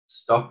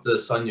Dr.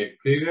 Sonja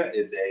Krüger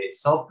is a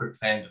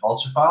self-proclaimed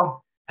vulturephile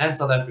and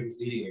South Africa's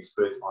leading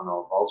expert on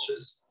our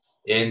vultures.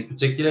 In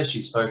particular,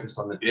 she's focused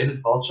on the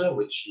bearded vulture,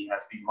 which she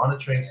has been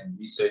monitoring and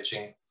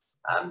researching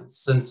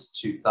since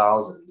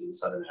 2000 in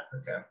Southern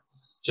Africa.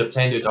 She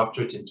obtained her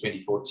doctorate in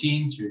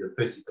 2014 through the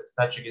Percy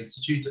Fitzpatrick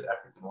Institute of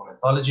African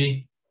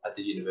Ornithology at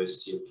the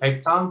University of Cape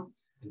Town,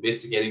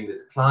 investigating the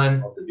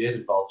decline of the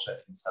bearded vulture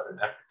in Southern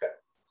Africa.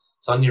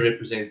 Sonja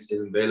represents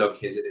Izimvelo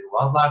KZN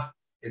Wildlife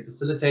in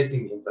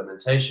facilitating the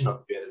implementation of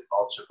the Bearded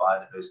Vulture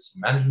Biodiversity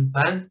Management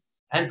Plan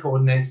and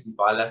coordinates the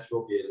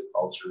bilateral Bearded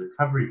Vulture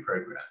Recovery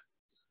Program.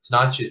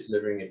 Tonight she's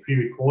delivering a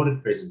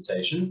pre-recorded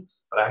presentation,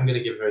 but I'm going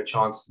to give her a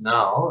chance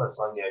now,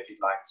 Sonja, if you'd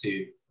like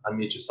to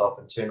unmute yourself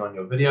and turn on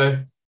your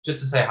video,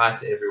 just to say hi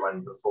to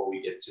everyone before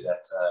we get to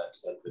that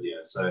video.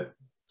 So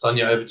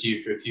Sonja, over to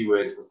you for a few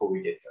words before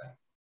we get going.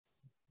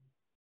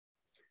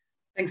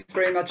 Thanks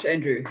very much,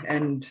 Andrew.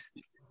 And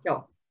yeah,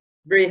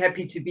 very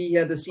happy to be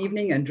here this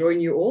evening and join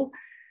you all.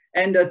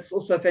 And it's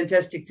also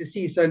fantastic to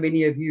see so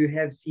many of you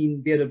have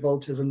seen bearded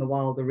vultures in the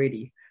wild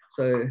already.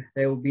 So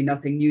there will be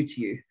nothing new to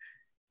you.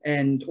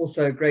 And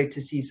also great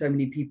to see so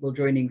many people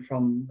joining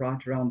from right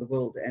around the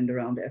world and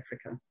around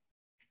Africa.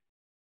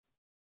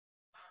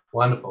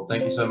 Wonderful.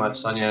 Thank you so much,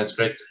 Sonja. It's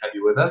great to have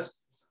you with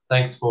us.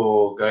 Thanks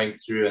for going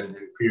through and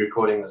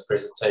pre-recording this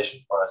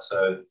presentation for us.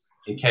 So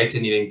in case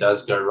anything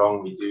does go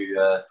wrong, we do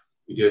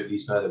at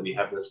least know that we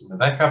have this in the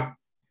backup.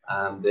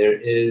 There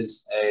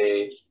is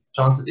a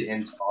chance at the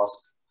end to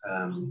ask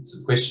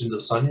some questions of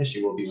Sonja.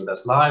 She will be with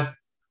us live.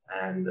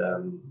 And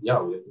yeah,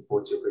 we're looking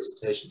forward to your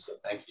presentation. So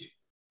thank you.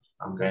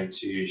 I'm going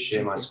to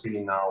share my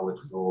screen now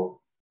with your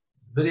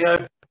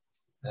video.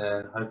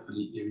 And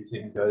hopefully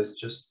everything goes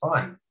just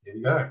fine. Here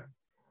we go.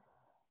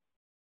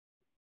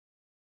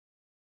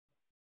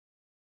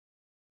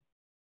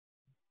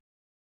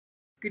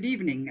 Good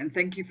evening, and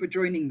thank you for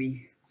joining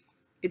me.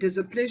 It is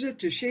a pleasure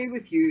to share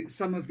with you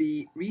some of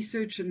the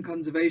research and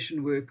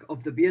conservation work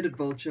of the Bearded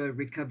Vulture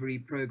Recovery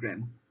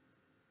Program.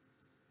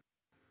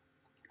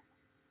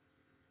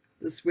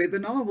 This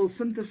webinar will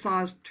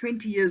synthesize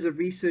 20 years of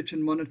research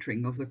and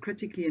monitoring of the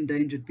critically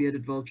endangered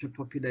bearded vulture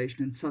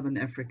population in Southern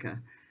Africa,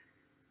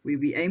 where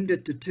we aimed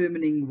at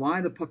determining why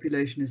the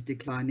population is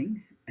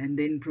declining and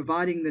then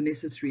providing the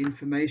necessary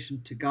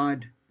information to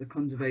guide the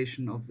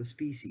conservation of the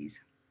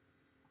species.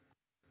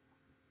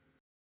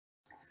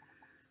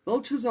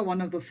 Vultures are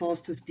one of the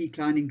fastest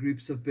declining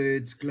groups of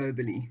birds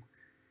globally.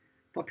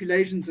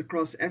 Populations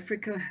across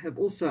Africa have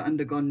also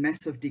undergone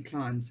massive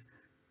declines,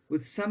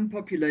 with some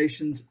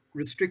populations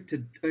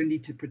restricted only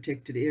to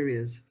protected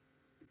areas.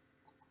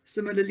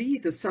 Similarly,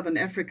 the Southern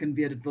African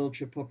bearded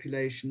vulture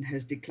population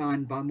has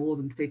declined by more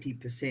than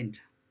 30%.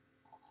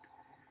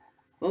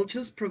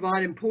 Vultures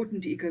provide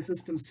important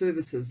ecosystem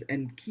services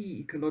and key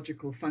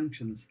ecological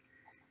functions.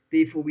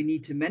 Therefore, we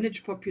need to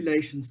manage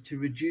populations to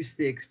reduce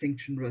their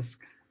extinction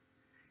risk.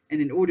 And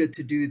in order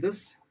to do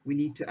this, we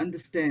need to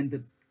understand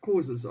the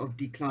causes of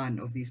decline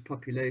of these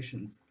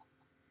populations.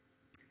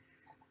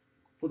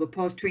 For the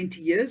past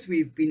 20 years,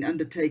 we've been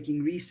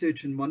undertaking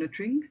research and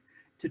monitoring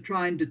to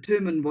try and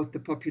determine what the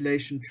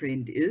population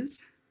trend is,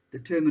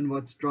 determine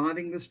what's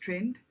driving this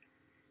trend,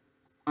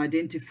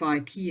 identify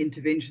key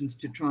interventions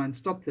to try and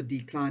stop the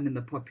decline in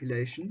the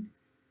population,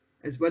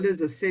 as well as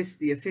assess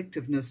the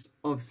effectiveness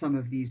of some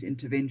of these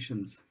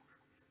interventions.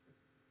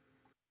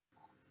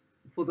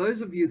 For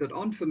those of you that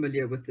aren't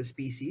familiar with the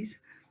species,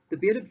 the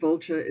bearded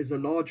vulture is a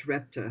large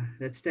raptor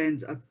that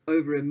stands up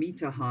over a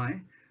meter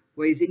high,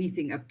 weighs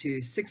anything up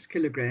to 6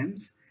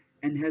 kilograms,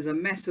 and has a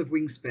massive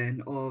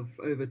wingspan of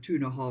over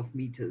 2.5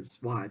 meters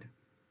wide.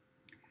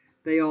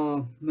 They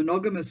are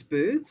monogamous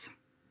birds.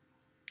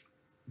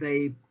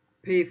 They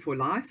pair for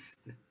life,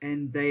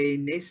 and they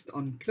nest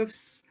on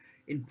cliffs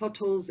in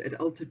potholes at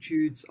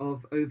altitudes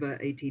of over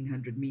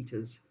 1,800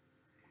 meters.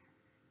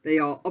 They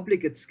are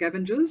obligate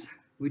scavengers,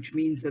 which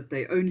means that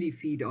they only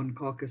feed on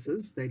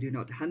carcasses. They do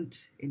not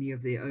hunt any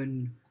of their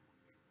own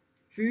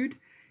food,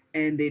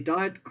 and their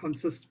diet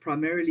consists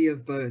primarily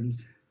of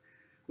bones,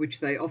 which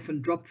they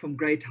often drop from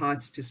great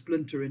heights to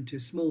splinter into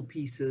small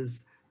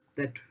pieces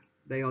that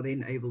they are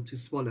then able to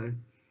swallow.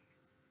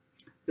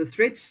 The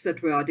threats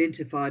that were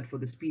identified for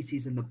the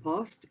species in the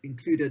past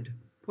included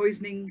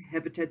poisoning,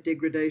 habitat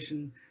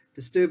degradation,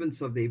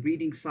 disturbance of their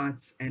breeding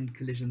sites, and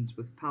collisions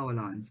with power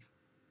lines.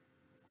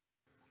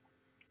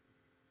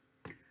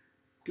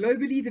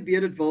 Globally, the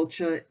bearded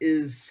vulture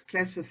is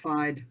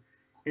classified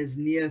as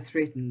near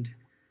threatened.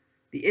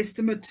 The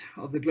estimate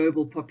of the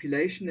global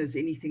population is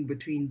anything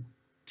between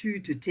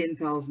 2,000 to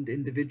 10,000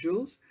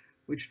 individuals,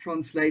 which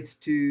translates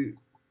to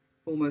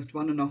almost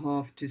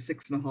 1,500 to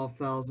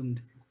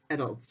 6,500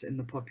 adults in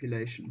the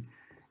population.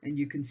 And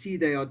you can see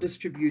they are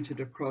distributed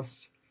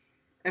across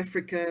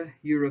Africa,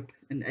 Europe,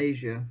 and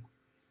Asia,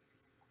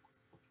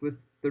 with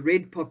the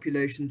red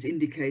populations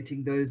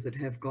indicating those that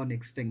have gone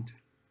extinct.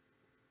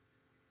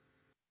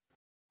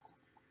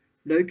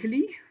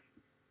 Locally,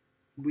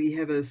 we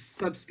have a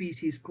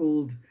subspecies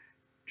called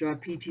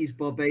Drypetes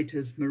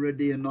barbatus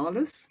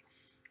meridionalis,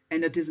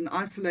 and it is an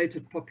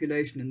isolated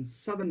population in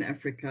southern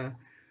Africa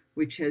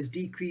which has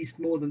decreased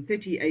more than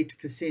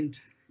 38%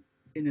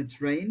 in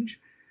its range,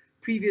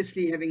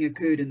 previously having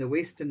occurred in the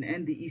Western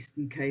and the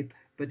Eastern Cape,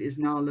 but is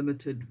now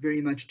limited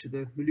very much to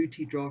the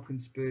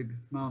Maluti-Drakensberg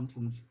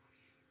Mountains.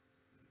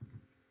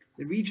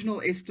 The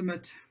regional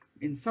estimate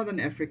in Southern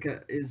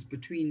Africa is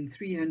between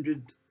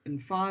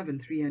 305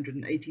 and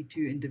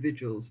 382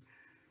 individuals,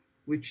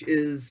 which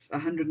is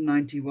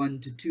 191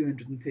 to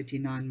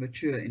 239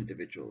 mature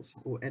individuals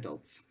or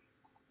adults.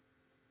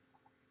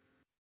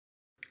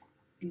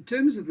 In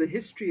terms of the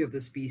history of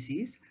the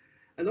species,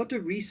 a lot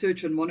of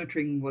research and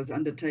monitoring was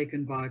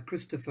undertaken by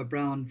Christopher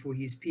Brown for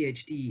his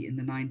PhD in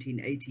the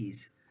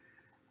 1980s,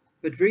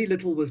 but very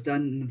little was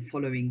done in the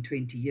following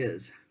 20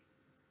 years.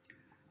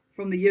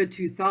 From the year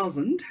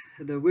 2000,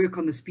 the work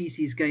on the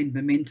species gained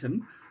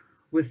momentum,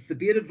 with the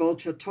Bearded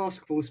Vulture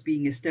Task Force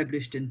being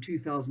established in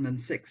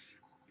 2006.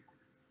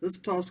 This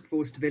task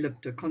force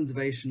developed a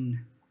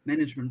conservation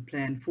management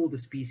plan for the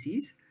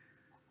species,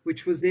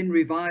 which was then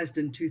revised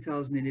in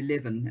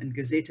 2011 and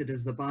gazetted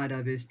as the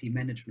Biodiversity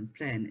Management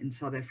Plan in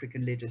South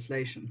African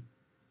legislation.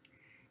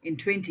 In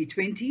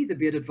 2020, the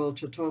Bearded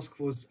Vulture Task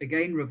Force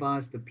again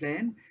revised the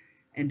plan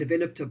and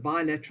developed a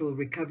bilateral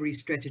recovery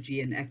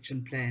strategy and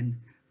action plan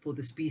for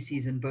the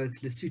species in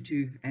both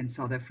Lesotho and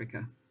South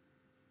Africa.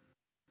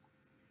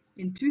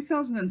 In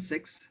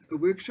 2006, a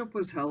workshop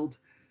was held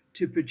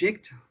to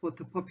project what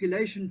the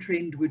population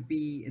trend would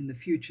be in the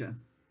future.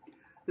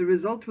 The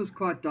result was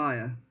quite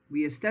dire.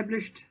 We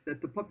established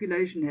that the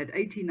population had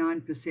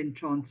 89%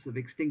 chance of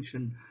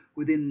extinction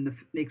within the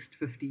next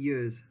 50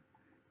 years.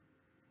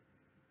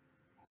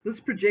 This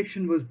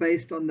projection was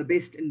based on the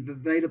best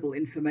available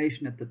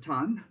information at the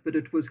time, but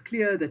it was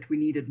clear that we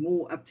needed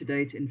more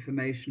up-to-date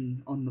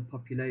information on the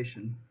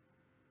population.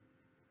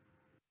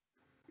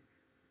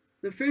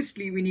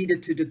 Firstly, we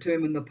needed to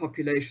determine the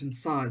population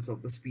size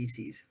of the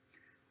species.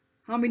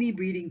 How many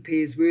breeding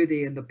pairs were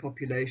there in the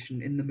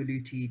population in the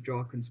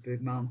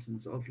Maluti-Drakensberg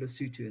Mountains of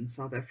Lesotho in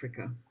South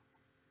Africa?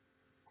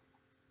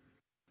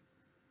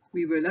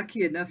 We were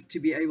lucky enough to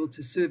be able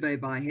to survey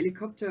by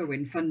helicopter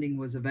when funding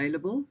was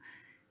available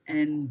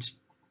and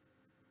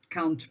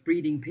count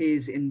breeding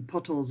pairs in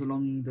potholes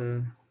along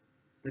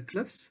the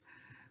cliffs.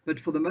 But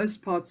for the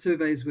most part,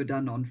 surveys were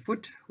done on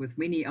foot, with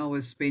many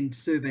hours spent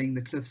surveying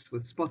the cliffs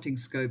with spotting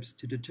scopes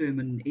to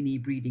determine any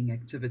breeding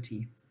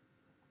activity.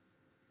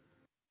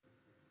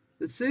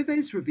 The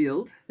surveys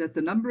revealed that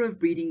the number of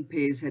breeding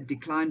pairs had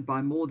declined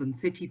by more than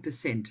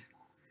 30%,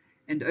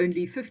 and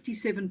only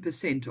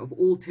 57% of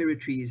all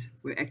territories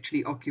were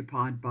actually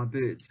occupied by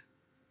birds.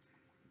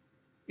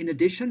 In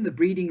addition, the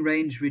breeding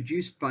range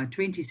reduced by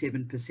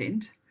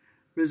 27%,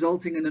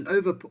 resulting in an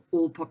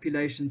overall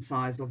population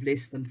size of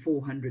less than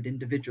 400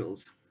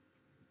 individuals.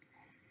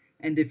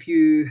 And if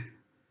you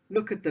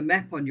look at the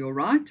map on your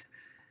right,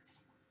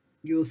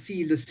 you'll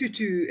see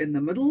Lesotho in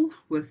the middle,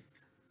 with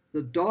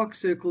the dark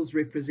circles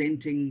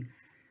representing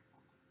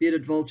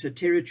bearded vulture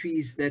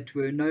territories that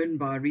were known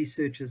by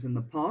researchers in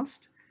the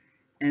past,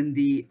 and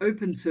the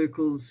open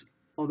circles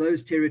are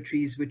those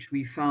territories which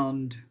we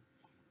found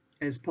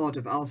as part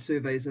of our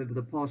surveys over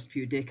the past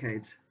few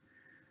decades.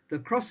 The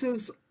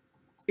crosses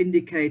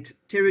indicate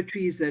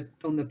territories that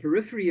on the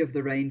periphery of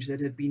the range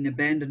that have been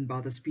abandoned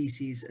by the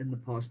species in the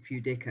past few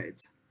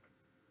decades.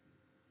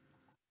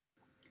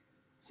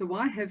 So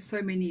why have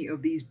so many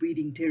of these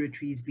breeding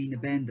territories been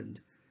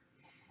abandoned?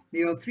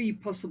 There are three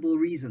possible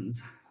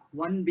reasons,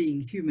 one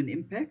being human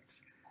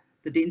impacts,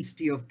 the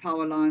density of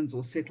power lines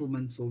or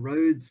settlements or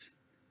roads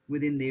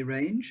within their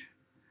range,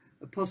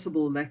 a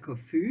possible lack of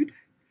food,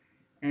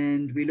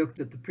 and we looked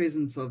at the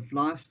presence of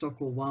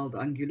livestock or wild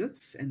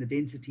ungulates and the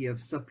density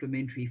of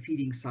supplementary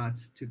feeding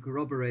sites to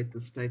corroborate the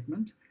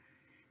statement.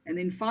 And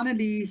then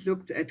finally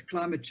looked at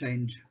climate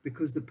change,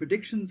 because the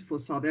predictions for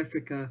South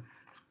Africa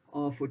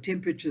are for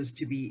temperatures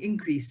to be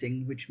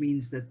increasing, which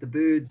means that the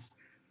birds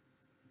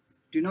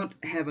do not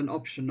have an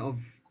option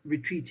of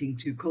retreating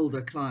to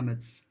colder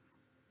climates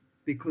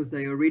because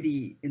they are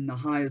already in the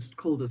highest,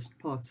 coldest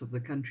parts of the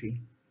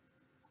country.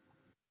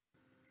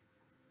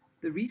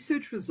 The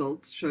research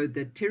results showed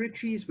that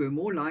territories were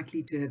more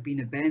likely to have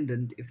been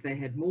abandoned if they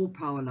had more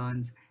power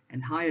lines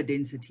and higher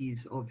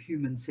densities of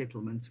human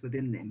settlements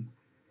within them.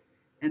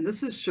 And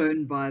this is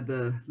shown by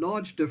the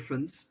large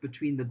difference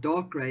between the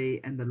dark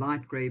grey and the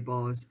light grey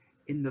bars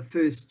in the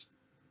first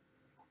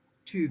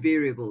two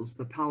variables,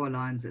 the power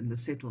lines and the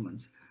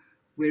settlements,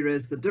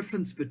 whereas the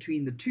difference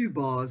between the two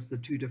bars, the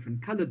two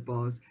different colored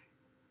bars,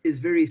 is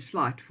very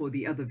slight for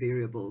the other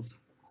variables.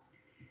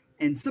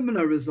 And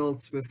similar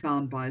results were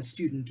found by a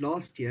student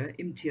last year,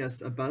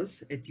 Imtiaz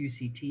Abbas at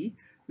UCT,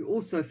 who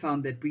also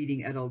found that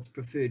breeding adults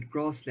preferred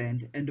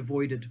grassland and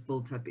avoided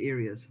built-up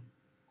areas.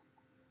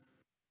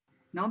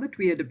 Now that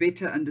we had a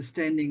better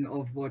understanding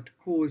of what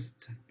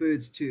caused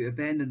birds to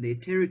abandon their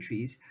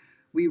territories,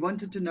 we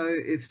wanted to know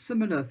if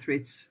similar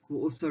threats were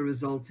also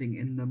resulting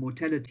in the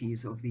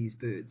mortalities of these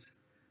birds.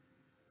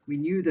 We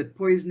knew that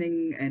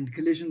poisoning and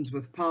collisions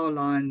with power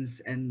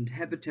lines and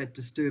habitat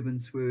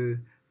disturbance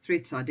were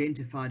threats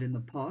identified in the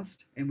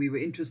past, and we were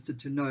interested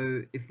to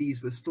know if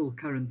these were still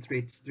current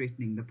threats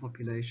threatening the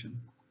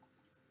population.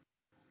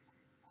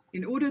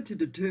 In order to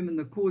determine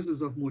the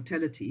causes of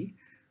mortality,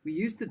 we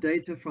used the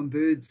data from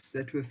birds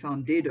that were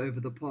found dead over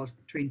the past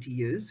 20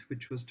 years,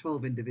 which was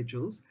 12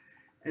 individuals,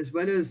 as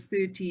well as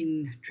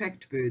 13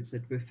 tracked birds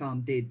that were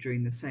found dead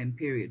during the same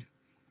period.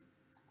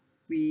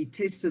 We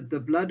tested the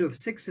blood of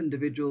 6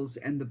 individuals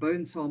and the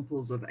bone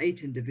samples of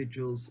 8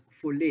 individuals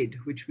for lead,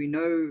 which we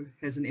know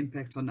has an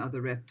impact on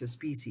other raptor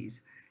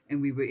species,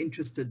 and we were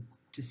interested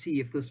to see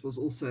if this was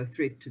also a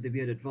threat to the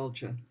bearded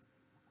vulture.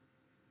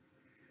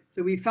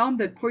 So we found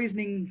that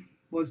poisoning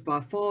was by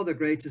far the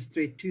greatest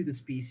threat to the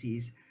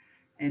species,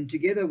 and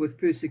together with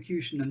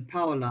persecution and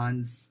power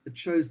lines, it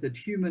shows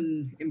that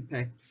human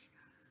impacts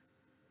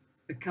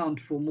account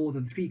for more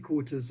than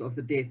 3/4 of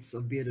the deaths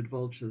of bearded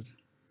vultures.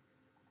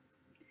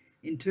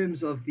 In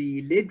terms of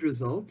the lead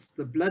results,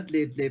 the blood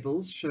lead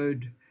levels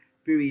showed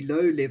very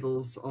low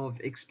levels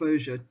of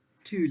exposure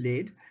to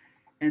lead,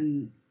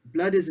 and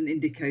blood is an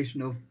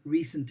indication of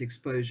recent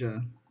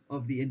exposure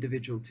of the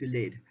individual to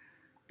lead.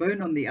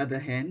 Bone, on the other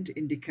hand,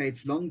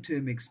 indicates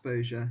long-term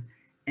exposure,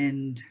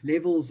 and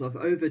levels of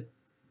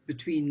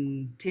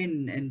between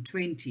 10 and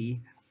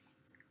 20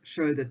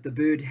 show that the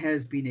bird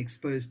has been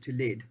exposed to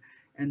lead,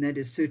 and that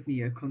is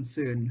certainly a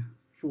concern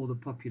for the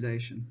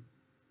population.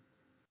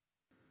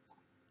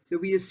 So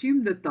we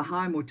assumed that the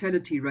high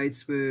mortality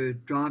rates were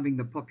driving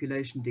the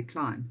population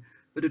decline,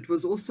 but it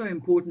was also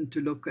important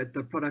to look at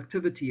the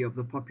productivity of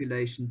the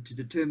population to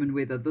determine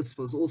whether this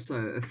was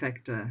also a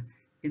factor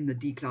in the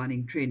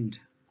declining trend.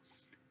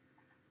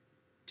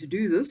 To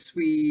do this,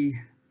 we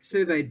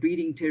surveyed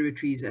breeding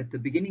territories at the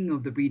beginning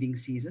of the breeding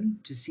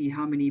season to see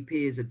how many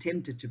pairs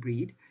attempted to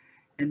breed,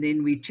 and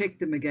then we checked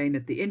them again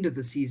at the end of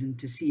the season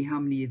to see how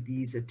many of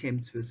these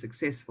attempts were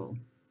successful.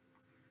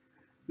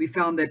 We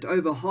found that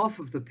over half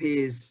of the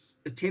pairs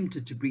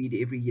attempted to breed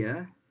every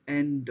year,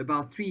 and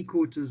about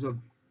 3/4 of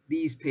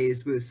these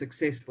pairs were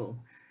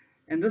successful.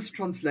 And this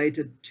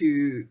translated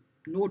to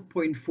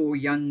 0.4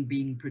 young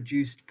being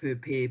produced per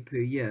pair per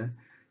year.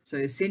 So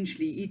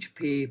essentially each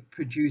pair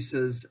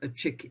produces a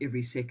chick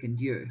every second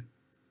year.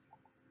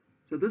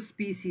 So this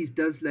species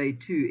does lay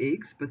 2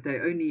 eggs, but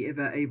they're only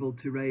ever able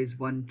to raise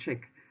 1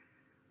 chick,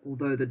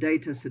 although the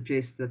data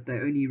suggests that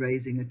they're only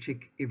raising a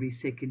chick every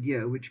second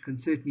year, which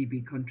can certainly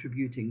be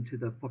contributing to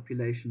the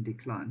population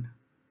decline.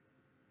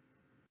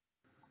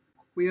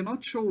 We are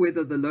not sure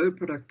whether the low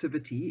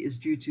productivity is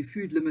due to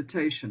food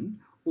limitation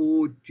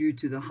or due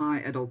to the high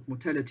adult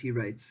mortality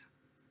rates.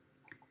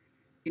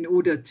 In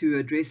order to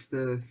address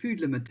the food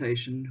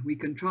limitation, we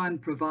can try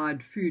and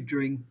provide food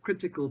during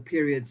critical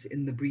periods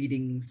in the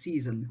breeding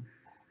season.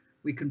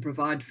 We can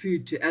provide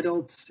food to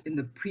adults in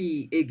the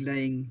pre-egg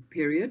laying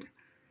period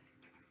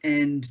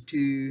and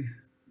to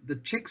the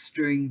chicks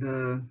during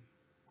the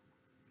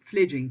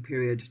fledging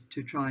period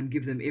to try and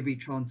give them every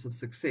chance of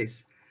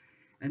success.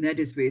 And that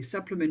is where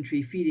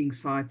supplementary feeding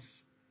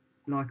sites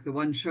like the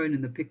one shown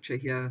in the picture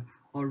here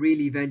are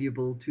really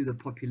valuable to the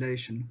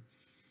population.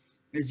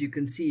 As you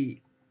can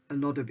see, a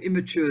lot of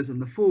immatures in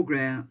the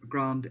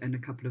foreground and a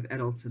couple of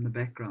adults in the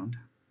background.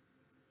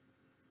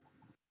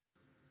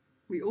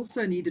 We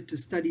also needed to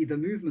study the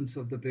movements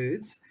of the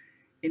birds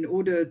in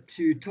order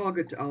to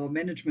target our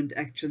management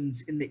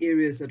actions in the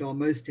areas that are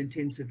most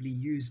intensively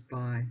used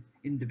by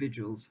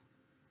individuals.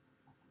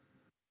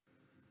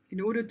 In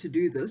order to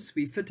do this,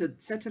 we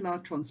fitted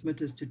satellite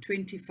transmitters to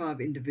 25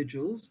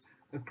 individuals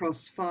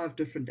across 5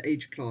 different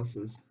age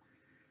classes.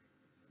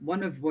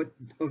 One of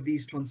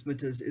these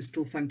transmitters is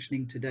still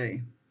functioning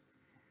today.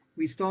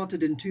 We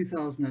started in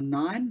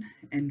 2009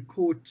 and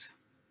caught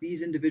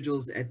these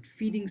individuals at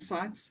feeding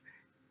sites,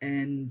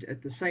 and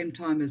at the same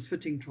time as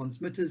fitting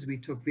transmitters, we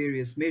took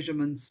various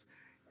measurements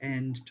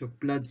and took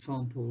blood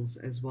samples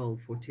as well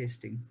for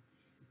testing.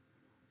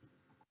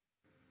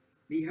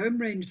 The home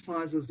range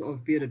sizes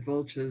of bearded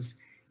vultures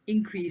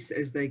increase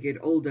as they get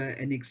older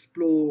and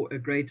explore a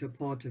greater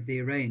part of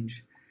their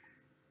range.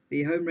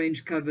 The home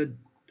range covered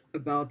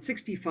about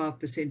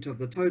 65% of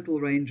the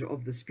total range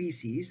of the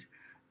species,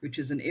 which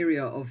is an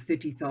area of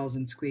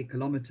 30,000 square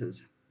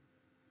kilometers.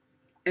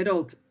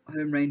 Adult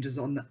home ranges,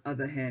 on the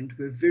other hand,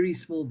 were very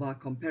small by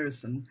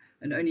comparison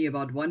and only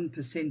about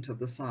 1% of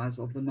the size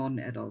of the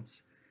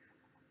non-adults.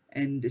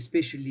 And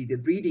especially the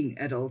breeding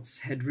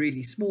adults had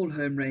really small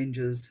home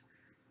ranges,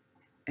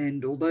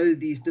 and although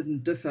these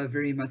didn't differ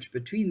very much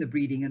between the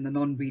breeding and the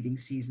non-breeding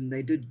season,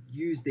 they did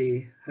use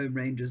their home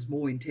ranges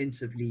more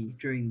intensively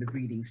during the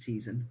breeding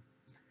season.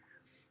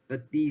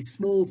 But these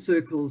small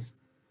circles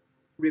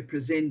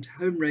represent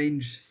home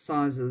range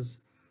sizes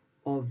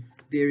of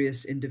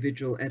various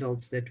individual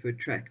adults that were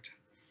tracked.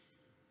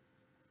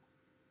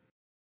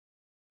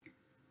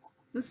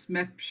 This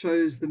map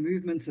shows the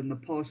movements in the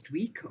past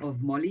week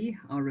of Molly,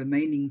 our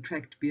remaining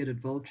tracked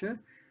bearded vulture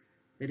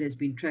that has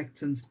been tracked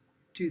since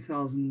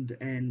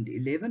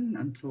 2011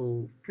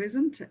 until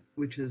present,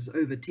 which is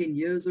over 10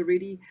 years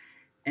already.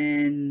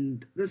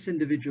 And this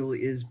individual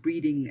is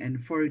breeding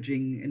and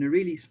foraging in a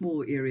really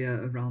small area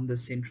around the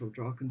central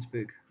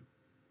Drakensberg.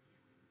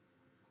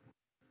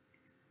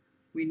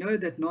 We know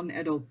that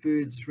non-adult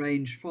birds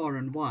range far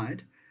and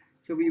wide,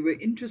 so we were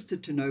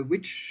interested to know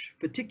which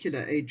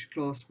particular age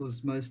class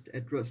was most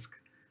at risk.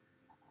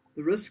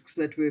 The risks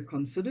that were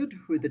considered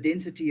were the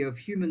density of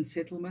human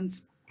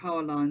settlements,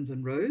 power lines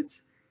and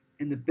roads,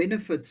 and the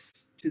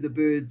benefits to the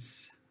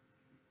birds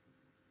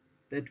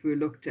that were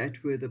looked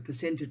at were the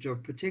percentage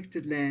of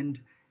protected land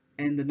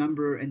and the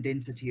number and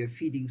density of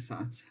feeding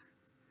sites.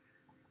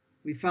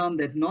 We found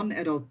that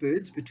non-adult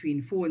birds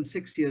between 4 and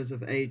 6 years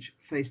of age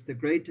faced the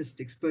greatest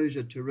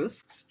exposure to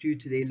risks due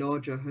to their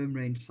larger home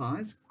range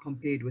size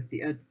compared with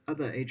the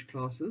other age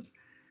classes,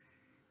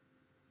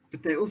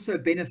 but they also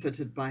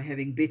benefited by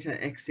having better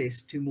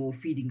access to more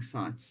feeding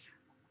sites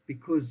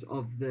because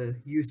of the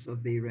use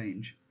of their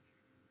range.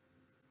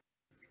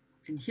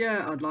 And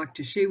here I'd like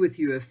to share with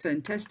you a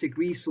fantastic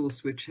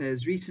resource which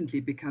has recently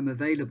become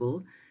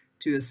available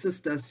to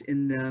assist us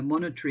in the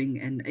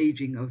monitoring and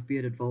aging of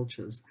bearded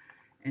vultures.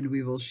 And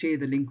we will share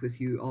the link with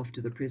you after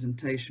the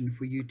presentation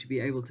for you to be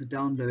able to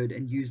download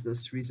and use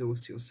this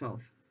resource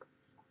yourself.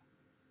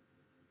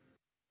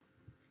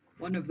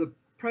 One of the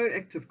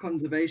proactive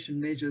conservation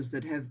measures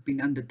that have been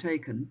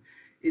undertaken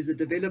is the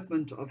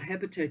development of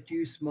habitat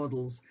use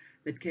models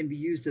that can be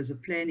used as a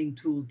planning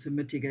tool to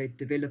mitigate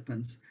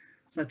developments,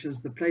 such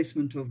as the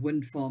placement of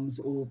wind farms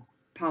or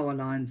power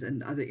lines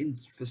and other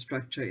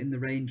infrastructure in the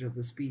range of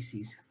the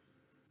species.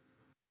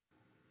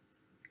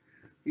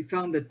 We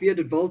found that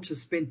bearded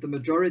vultures spent the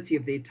majority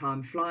of their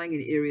time flying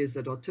in areas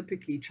that are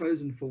typically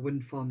chosen for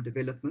wind farm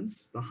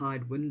developments, the high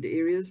wind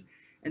areas,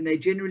 and they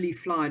generally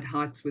fly at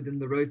heights within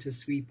the rotor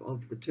sweep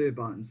of the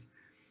turbines,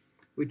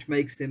 which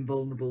makes them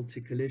vulnerable to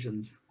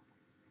collisions.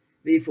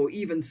 Therefore,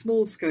 even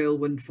small-scale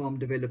wind farm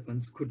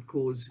developments could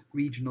cause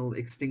regional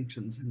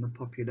extinctions in the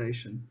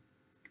population.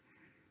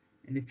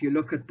 And if you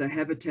look at the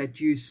habitat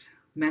use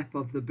map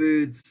of the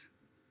birds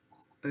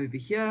over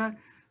here,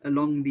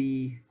 along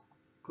the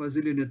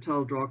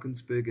KwaZulu-Natal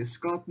Drakensberg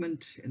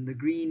escarpment, in the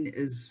green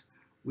is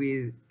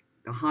where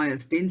the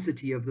highest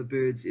density of the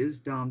birds is,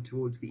 down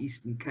towards the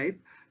Eastern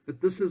Cape,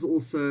 but this is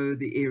also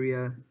the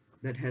area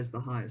that has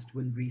the highest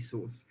wind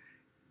resource,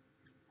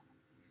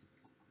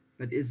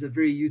 but is a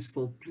very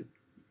useful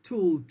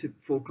tool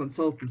for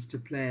consultants to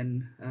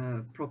plan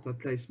proper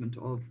placement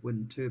of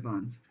wind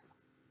turbines.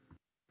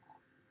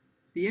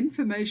 The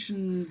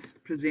information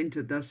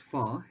presented thus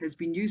far has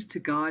been used to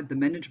guide the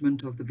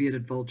management of the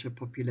bearded vulture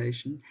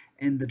population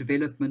and the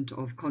development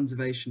of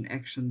conservation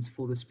actions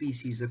for the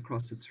species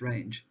across its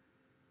range.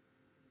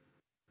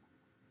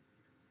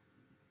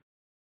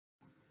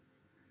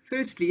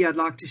 Firstly, I'd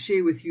like to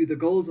share with you the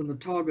goals and the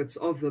targets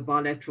of the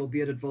bilateral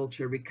bearded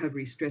vulture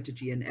recovery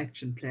strategy and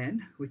action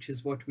plan, which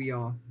is what we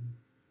are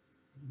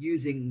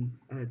using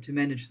to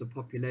manage the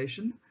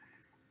population.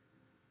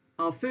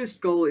 Our first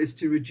goal is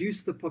to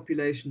reduce the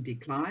population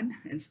decline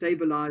and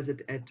stabilize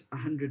it at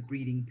 100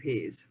 breeding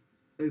pairs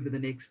over the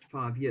next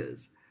 5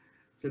 years,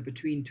 so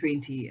between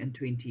 20 and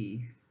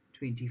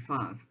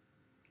 2025.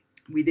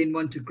 We then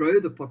want to grow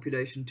the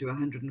population to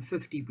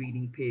 150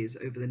 breeding pairs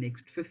over the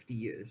next 50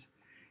 years,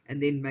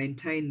 and then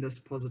maintain this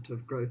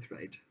positive growth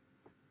rate.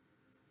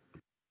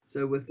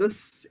 So with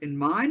this in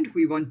mind,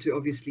 we want to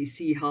obviously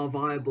see how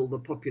viable the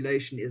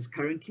population is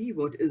currently,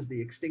 what is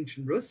the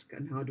extinction risk,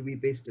 and how do we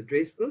best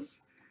address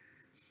this.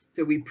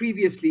 So we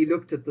previously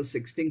looked at this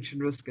extinction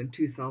risk in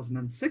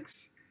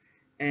 2006,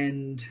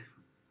 and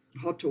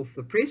hot off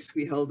the press,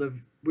 we held a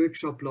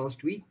workshop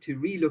last week to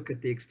relook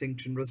at the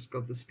extinction risk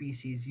of the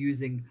species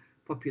using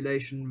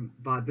population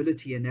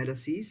viability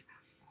analyses.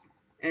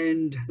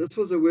 And this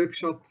was a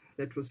workshop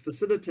that was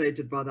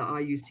facilitated by the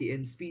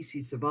IUCN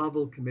Species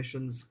Survival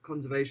Commission's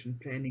Conservation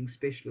Planning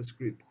Specialist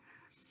Group.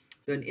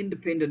 So an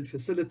independent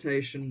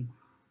facilitation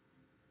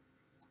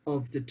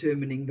of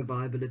determining the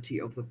viability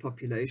of the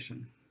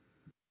population.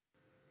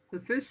 The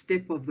first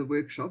step of the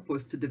workshop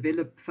was to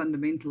develop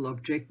fundamental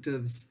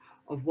objectives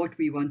of what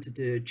we wanted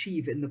to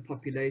achieve in the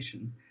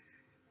population.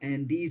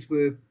 And these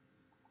were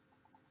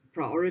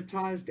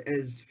prioritized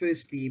as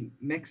firstly,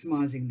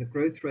 maximizing the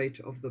growth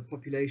rate of the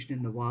population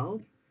in the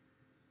wild,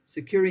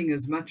 securing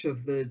as much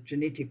of the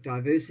genetic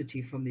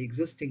diversity from the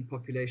existing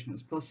population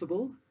as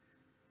possible,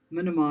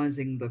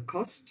 minimizing the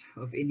cost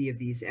of any of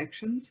these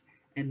actions,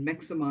 and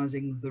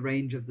maximizing the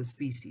range of the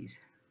species.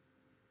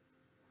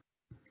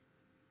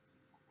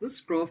 This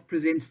graph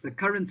presents the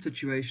current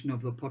situation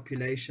of the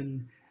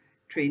population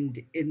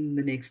trend in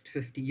the next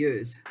 50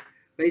 years.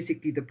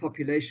 Basically, the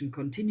population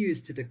continues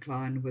to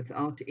decline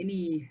without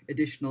any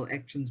additional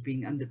actions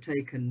being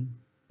undertaken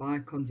by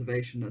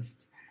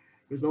conservationists,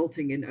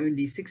 resulting in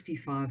only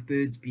 65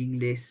 birds being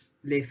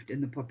left in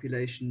the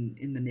population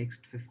in the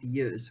next 50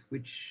 years,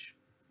 which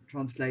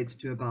translates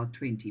to about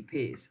 20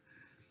 pairs.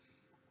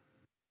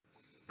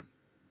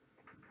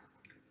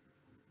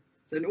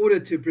 So in order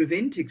to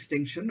prevent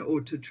extinction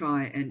or to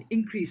try and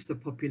increase the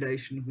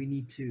population, we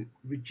need to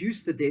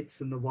reduce the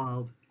deaths in the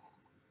wild,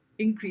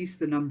 increase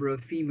the number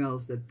of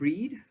females that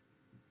breed,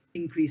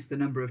 increase the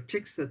number of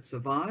chicks that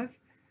survive,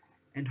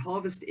 and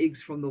harvest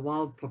eggs from the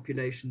wild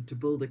population to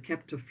build a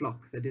captive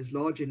flock that is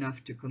large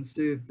enough to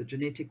conserve the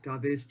genetic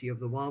diversity of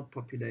the wild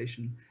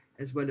population,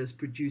 as well as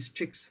produce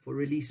chicks for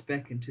release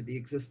back into the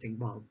existing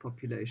wild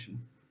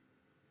population.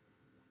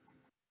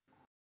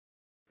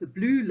 The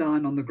blue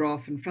line on the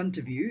graph in front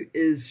of you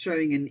is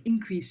showing an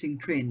increasing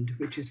trend,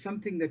 which is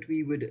something that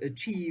we would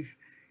achieve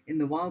in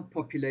the wild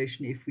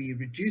population if we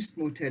reduced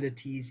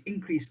mortalities,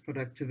 increased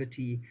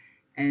productivity,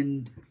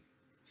 and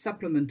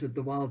supplemented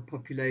the wild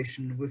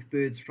population with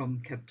birds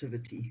from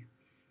captivity.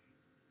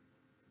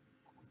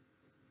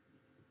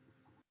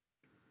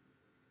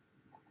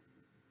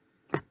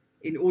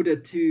 In order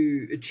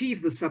to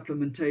achieve the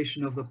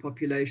supplementation of the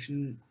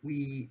population,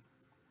 we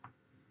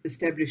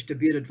established a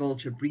bearded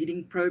vulture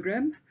breeding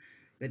program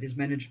that is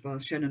managed by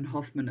Shannon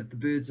Hoffman at the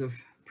Birds of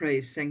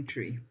Prey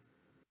Sanctuary.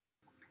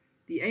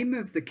 The aim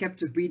of the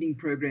captive breeding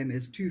program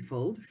is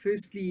twofold.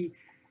 Firstly,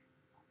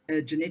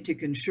 a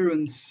genetic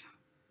insurance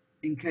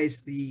in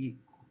case the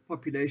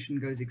population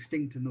goes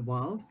extinct in the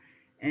wild,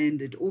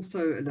 and it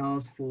also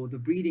allows for the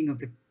breeding of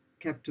the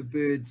captive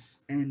birds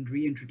and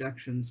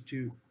reintroductions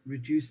to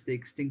reduce the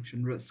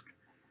extinction risk.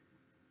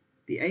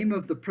 The aim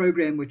of the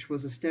program, which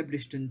was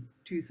established in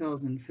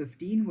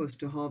 2015, was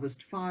to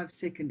harvest 5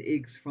 second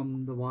eggs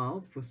from the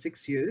wild for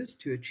 6 years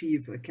to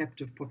achieve a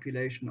captive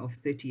population of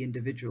 30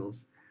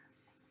 individuals.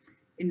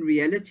 In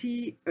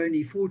reality,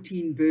 only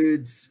 14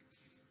 birds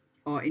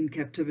are in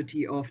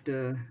captivity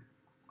after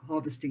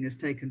harvesting has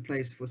taken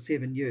place for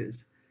 7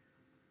 years.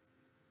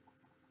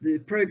 The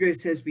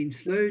progress has been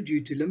slow due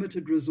to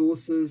limited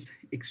resources,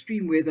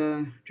 extreme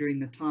weather during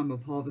the time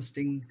of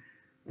harvesting,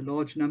 a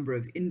large number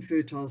of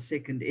infertile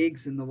second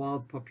eggs in the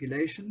wild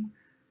population,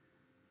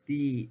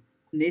 the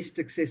nest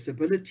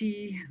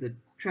accessibility, the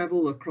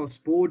travel across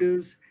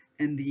borders,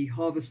 and the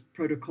harvest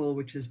protocol,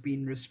 which has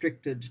been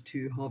restricted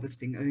to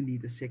harvesting only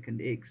the second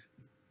eggs.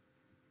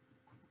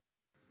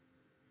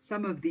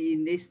 Some of the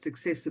nest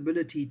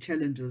accessibility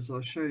challenges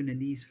are shown in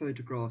these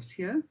photographs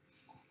here,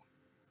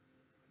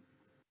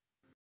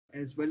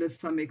 as well as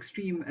some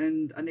extreme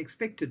and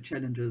unexpected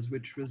challenges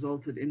which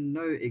resulted in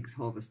no eggs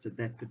harvested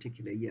that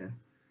particular year.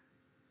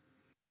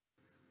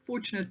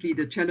 Fortunately,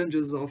 the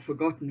challenges are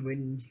forgotten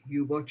when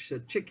you watch a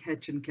chick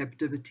hatch in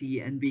captivity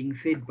and being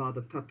fed by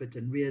the puppet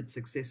and reared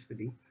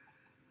successfully.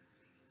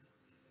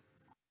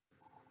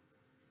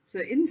 So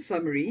in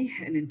summary,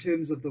 and in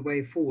terms of the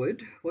way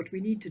forward, what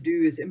we need to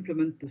do is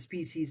implement the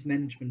species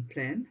management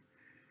plan.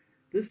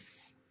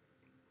 This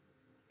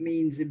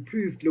means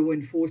improved law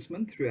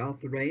enforcement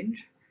throughout the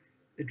range,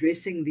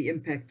 addressing the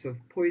impacts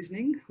of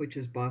poisoning, which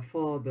is by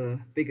far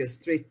the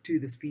biggest threat to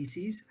the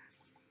species.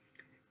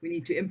 We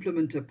need to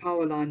implement a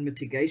power line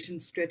mitigation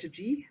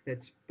strategy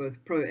that's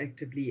both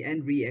proactively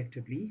and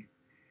reactively,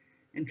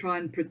 and try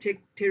and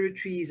protect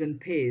territories and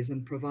pairs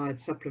and provide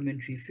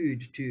supplementary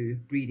food to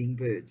breeding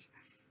birds.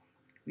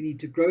 We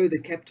need to grow the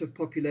captive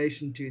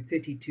population to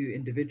 32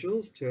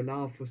 individuals to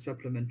allow for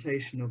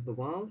supplementation of the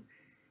wild,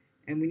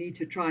 and we need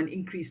to try and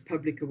increase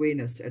public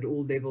awareness at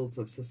all levels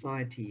of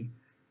society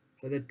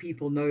so that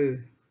people know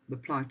the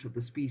plight of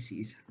the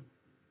species.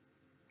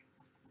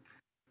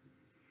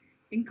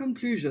 In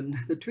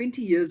conclusion, the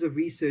 20 years of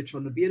research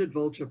on the bearded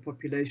vulture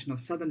population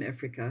of Southern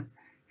Africa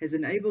has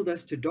enabled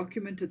us to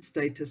document its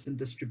status and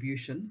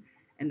distribution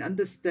and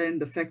understand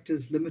the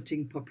factors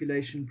limiting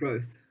population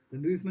growth, the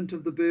movement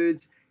of the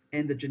birds,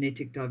 and the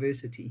genetic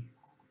diversity.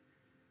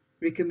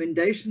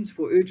 Recommendations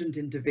for urgent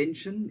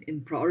intervention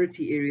in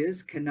priority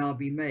areas can now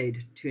be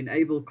made to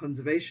enable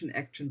conservation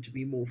action to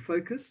be more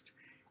focused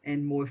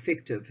and more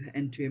effective,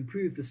 and to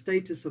improve the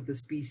status of the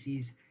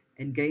species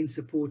and gain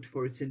support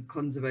for its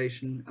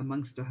conservation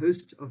amongst a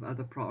host of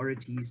other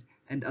priorities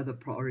and other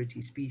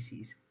priority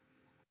species.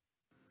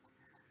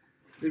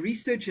 The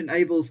research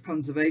enables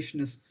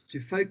conservationists to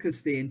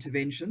focus their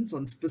interventions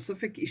on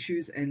specific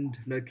issues and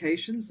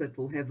locations that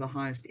will have the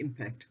highest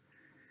impact.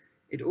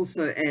 It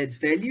also adds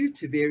value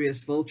to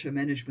various vulture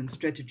management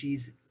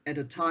strategies at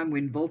a time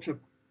when vulture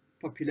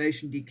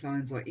population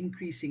declines are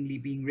increasingly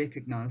being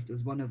recognized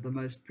as one of the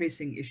most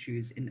pressing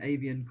issues in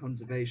avian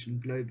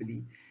conservation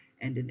globally,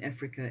 and in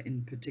Africa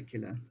in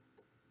particular.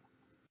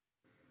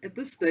 At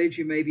this stage,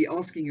 you may be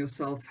asking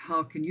yourself,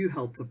 how can you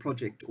help the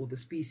project or the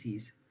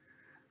species?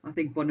 I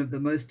think one of the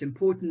most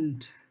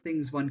important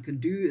things one can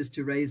do is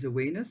to raise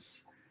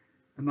awareness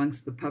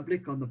amongst the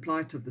public on the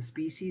plight of the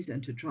species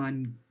and to try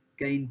and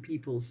gain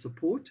people's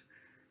support,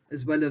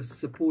 as well as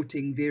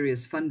supporting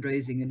various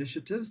fundraising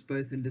initiatives,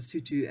 both in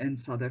Lesotho and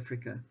South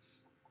Africa.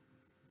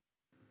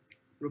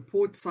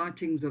 Report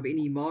sightings of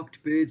any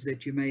marked birds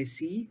that you may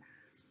see,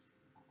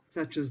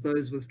 such as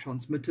those with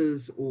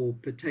transmitters or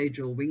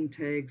patagial wing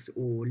tags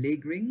or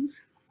leg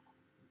rings.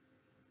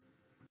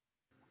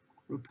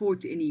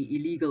 Report any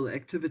illegal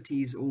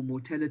activities or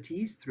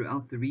mortalities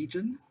throughout the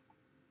region.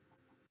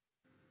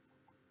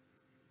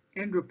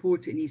 And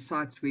report any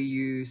sites where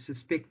you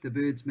suspect the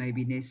birds may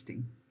be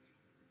nesting.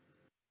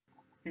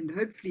 And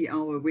hopefully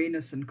our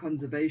awareness and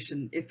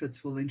conservation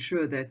efforts will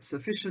ensure that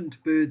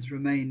sufficient birds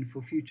remain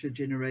for future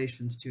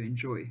generations to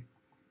enjoy.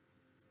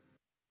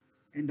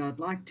 And I'd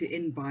like to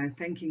end by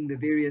thanking the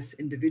various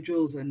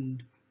individuals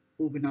and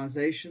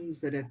organizations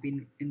that have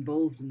been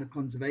involved in the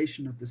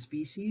conservation of the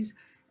species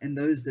and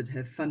those that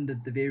have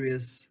funded the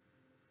various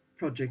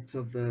projects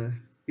of the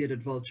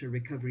Bearded Vulture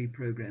Recovery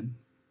Program.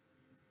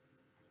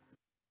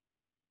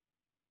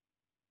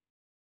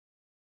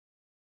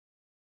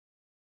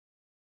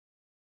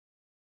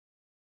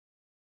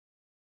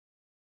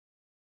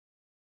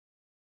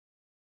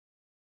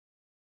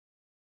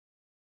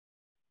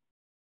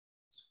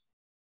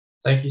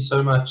 Thank you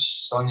so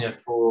much, Sonja,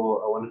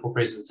 for a wonderful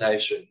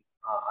presentation.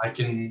 I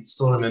can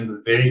still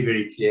remember very,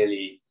 very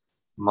clearly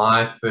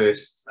my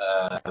first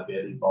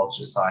bearded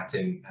vulture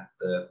sighting at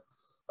the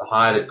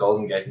hide at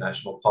Golden Gate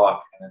National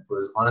Park, and it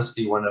was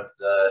honestly one of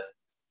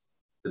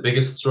the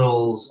biggest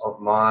thrills of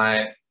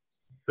my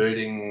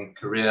birding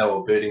career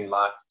or birding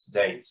life to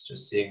date.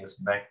 Just seeing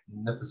this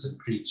magnificent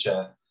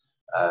creature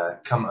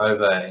come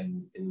over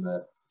in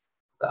the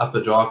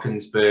upper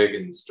Drakensberg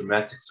and its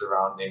dramatic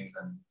surroundings,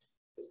 and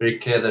it's very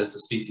clear that it's a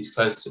species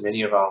close to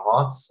many of our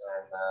hearts,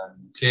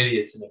 and clearly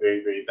it's in a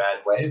very, very bad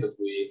way, but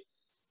we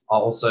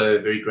are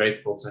also very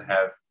grateful to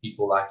have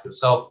people like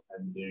yourself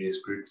and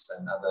various groups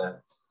and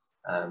other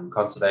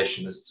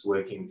conservationists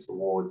working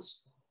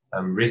towards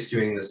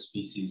rescuing this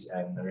species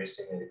and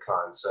arresting their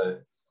decline. So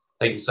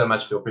thank you so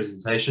much for your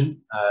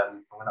presentation.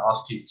 I'm going to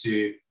ask you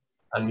to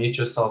unmute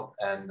yourself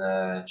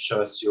and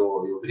show us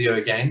your video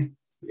again.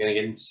 We're going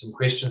to get into some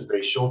questions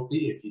very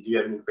shortly. If you do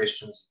have any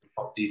questions, you can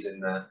pop these in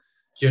the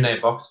Q&A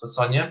box for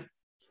Sonja.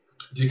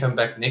 Do come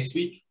back next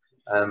week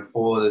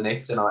for the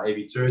next in our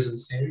AV Tourism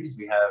series.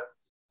 We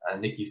have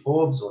Nikki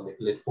Forbes or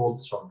Nicolette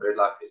Forbes from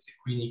BirdLife at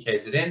Equini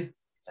KZN,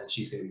 and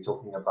she's going to be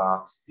talking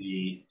about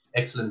the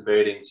excellent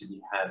birding to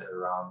be had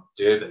around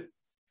Durban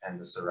and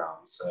the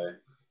surrounds. So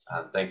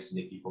thanks to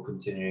Nikki for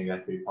continuing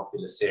that very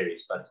popular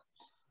series. But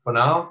for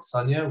now,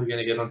 Sonja, we're going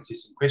to get on to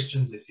some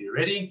questions if you're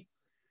ready.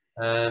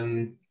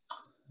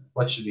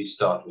 What should we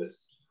start with?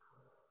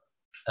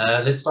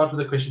 Let's start with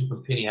a question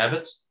from Penny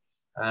Abbott.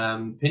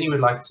 Penny would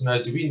like to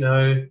know, do we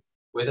know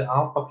whether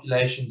our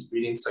population's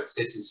breeding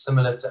success is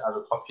similar to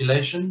other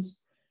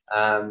populations?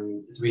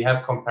 Do we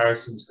have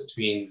comparisons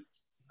between,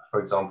 for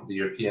example, the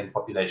European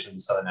population and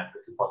the Southern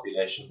African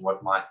population?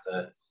 What might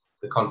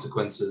the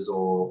consequences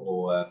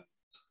or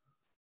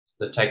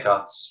the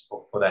takeouts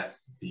for that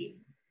be?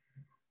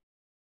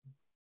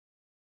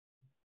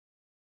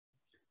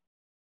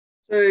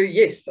 So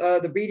yes,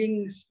 the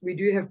breedings, we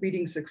do have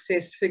breeding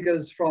success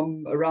figures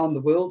from around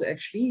the world,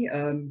 actually.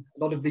 A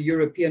lot of the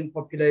European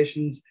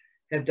populations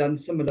have done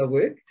similar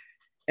work.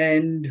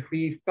 And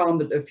we found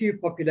that a few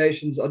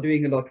populations are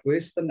doing a lot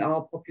worse than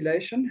our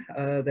population.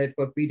 They've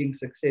got breeding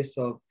success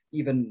of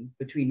even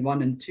between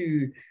 1 and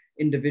 2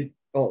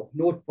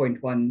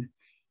 0.1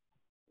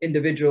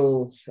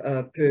 individuals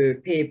per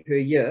pair per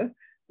year.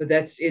 But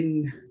that's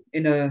in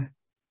a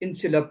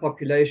insular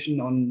population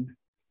on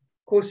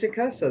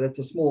Corsica, so that's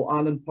a small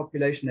island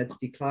population that's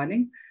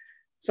declining.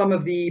 Some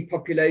of the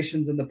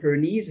populations in the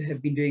Pyrenees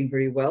have been doing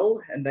very well,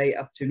 and they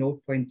up to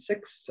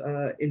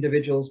 0.6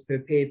 individuals per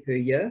pair per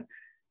year.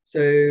 So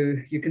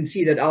you can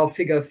see that our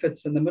figure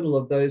fits in the middle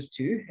of those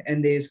two,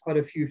 and there's quite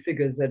a few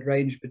figures that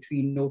range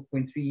between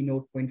 0.3,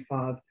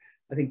 0.5.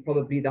 I think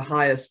probably the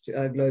highest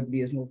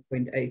globally is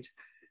 0.8.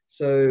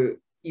 So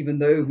even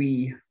though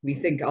we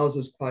think ours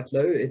is quite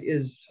low, it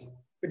is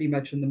pretty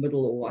much in the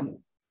middle or one.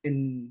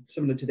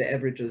 Similar to the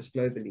averages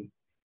globally.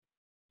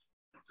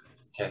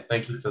 Okay,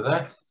 thank you for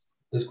that.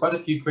 There's quite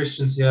a few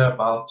questions here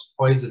about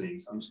poisoning,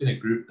 so I'm just going to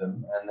group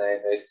them, and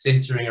they're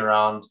centering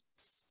around,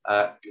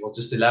 well,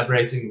 just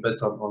elaborating a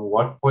bit on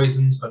what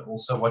poisons, but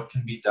also what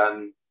can be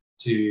done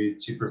to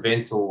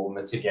prevent or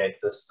mitigate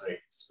this threat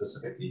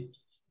specifically.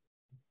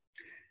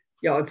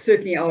 Yeah, it's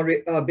certainly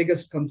our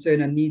biggest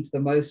concern and needs the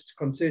most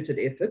concerted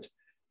effort.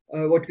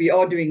 What we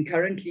are doing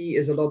currently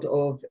is a lot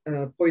of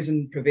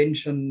poison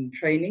prevention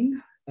training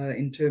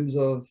in terms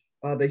of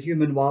the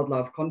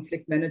human-wildlife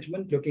conflict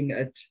management, looking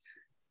at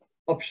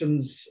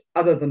options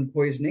other than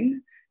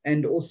poisoning,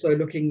 and also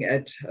looking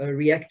at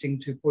reacting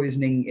to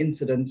poisoning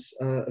incidents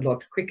a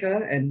lot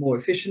quicker and more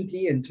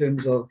efficiently in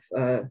terms of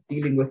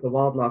dealing with the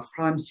wildlife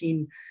crime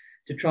scene,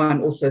 to try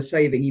and also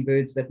save any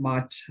birds that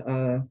might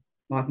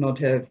not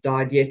have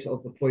died yet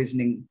of the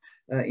poisoning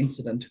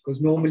incident.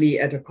 Because normally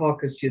at a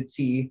carcass you'd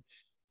see,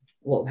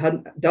 well,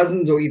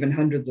 dozens or even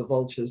hundreds of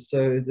vultures.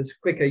 So the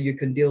quicker you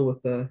can deal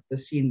with the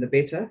scene, the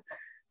better.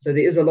 So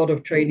there is a lot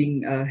of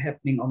training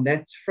happening on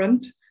that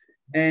front,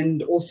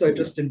 and also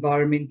just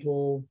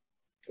environmental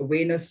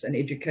awareness and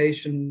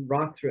education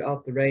right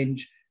throughout the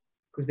range,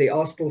 because there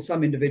are still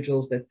some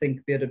individuals that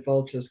think bearded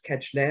vultures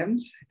catch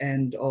lambs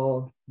and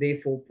are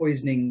therefore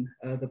poisoning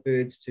the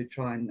birds to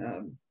try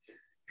and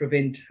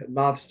prevent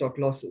livestock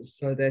losses.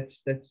 So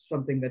that's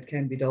something that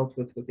can be dealt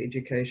with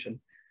education.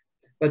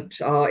 But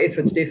our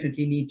efforts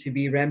definitely need to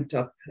be ramped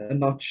up a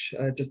notch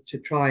just to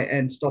try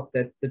and stop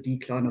the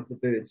decline of the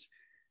birds.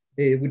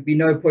 There would be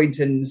no point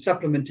in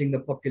supplementing the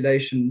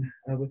population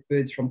with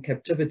birds from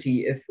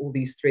captivity if all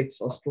these threats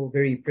are still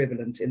very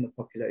prevalent in the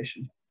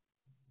population.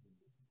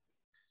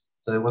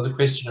 So there was a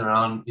question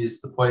around,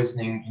 is the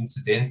poisoning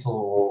incidental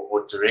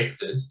or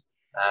directed?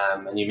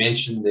 And you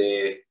mentioned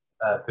their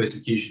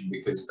persecution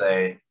because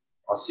they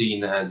are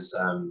seen as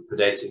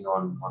predating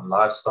on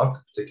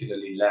livestock,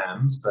 particularly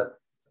lambs. But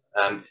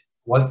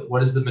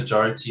what is the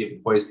majority of the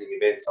poisoning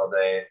events? Are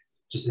they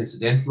just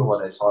incidental, or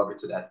are they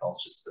targeted at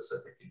vultures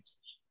specifically?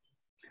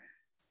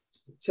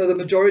 So the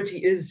majority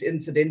is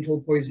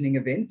incidental poisoning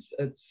events.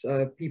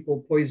 It's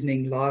people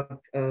poisoning live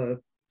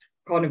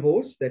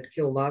carnivores that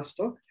kill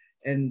livestock,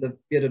 and the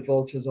bearded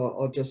vultures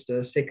are just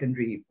a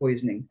secondary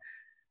poisoning.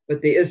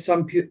 But there is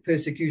some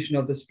persecution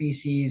of the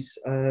species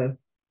where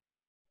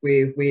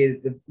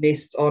the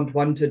nests aren't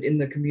wanted in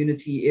the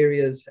community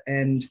areas,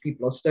 and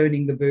people are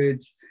stoning the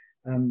birds,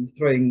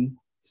 throwing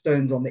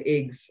stones on the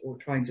eggs, or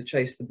trying to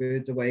chase the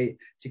birds away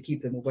to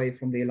keep them away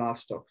from their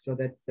livestock. So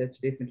that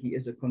definitely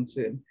is a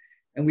concern.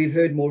 And we've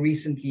heard more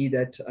recently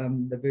that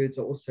the birds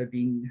are also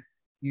being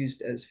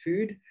used as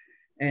food,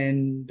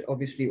 and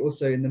obviously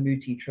also in the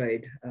muti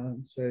trade.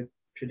 So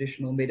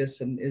traditional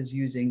medicine is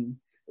using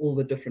all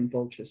the different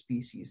vulture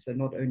species, so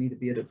not only the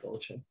bearded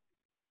vulture.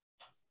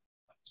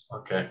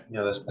 Okay,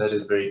 yeah, that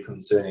is very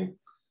concerning.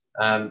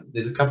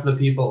 There's a couple of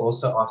people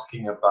also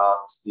asking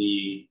about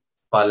the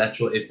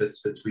bilateral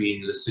efforts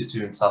between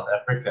Lesotho and South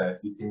Africa.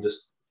 If you can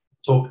just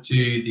talk to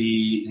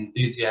the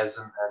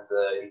enthusiasm and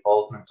the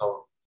involvement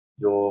of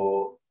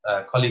your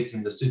colleagues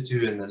in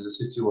Lesotho and the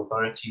Lesotho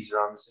authorities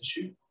around this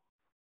issue.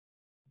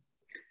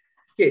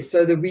 Yes,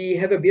 so we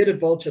have a bearded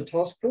vulture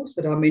task force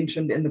that I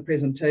mentioned in the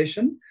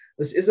presentation.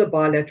 This is a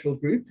bilateral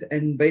group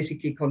and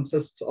basically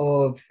consists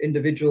of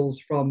individuals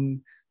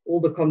from all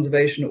the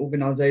conservation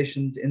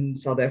organizations in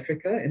South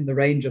Africa in the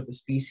range of the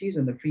species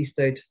in the Free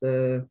State,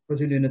 the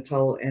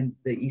KwaZulu-Natal and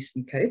the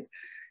Eastern Cape.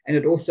 And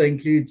it also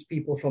includes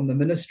people from the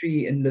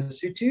ministry in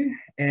Lesotho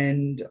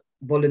and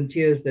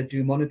volunteers that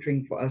do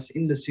monitoring for us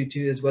in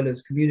Lesotho, as well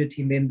as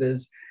community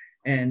members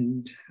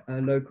and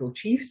local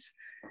chiefs.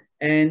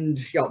 And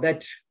yeah,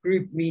 that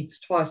group meets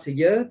twice a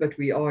year, but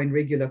we are in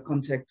regular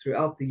contact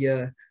throughout the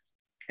year.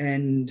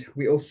 And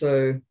we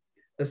also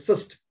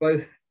assist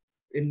both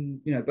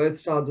in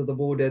both sides of the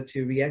border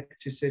to react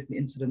to certain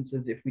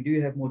incidences. If we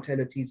do have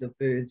mortalities of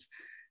birds,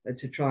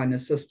 to try and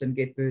assist and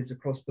get birds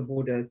across the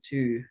border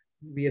to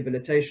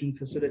rehabilitation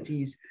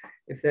facilities,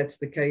 if that's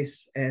the case,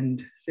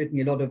 and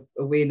certainly a lot of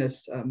awareness,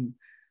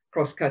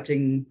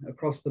 cross-cutting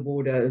across the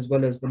border, as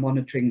well as the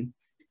monitoring.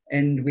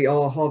 And we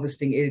are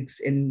harvesting eggs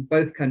in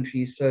both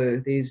countries,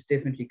 so there's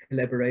definitely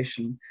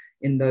collaboration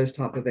in those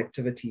type of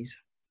activities.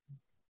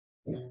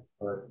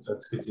 Well,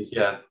 that's good to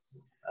hear.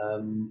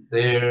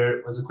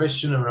 There was a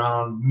question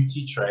around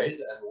muti trade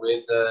and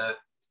whether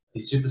the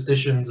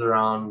superstitions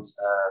around,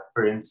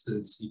 for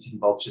instance, eating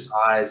vultures'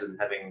 eyes and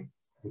having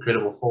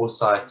incredible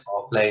foresight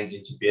are playing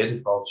into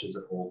bearded vultures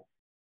at all.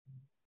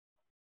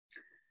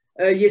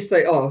 Yes,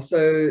 they are.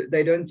 So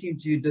they don't seem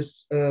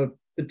to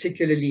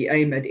particularly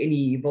aim at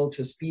any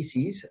vulture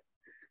species.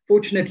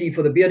 Fortunately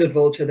for the bearded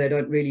vulture, they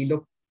don't really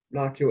look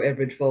like your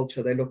average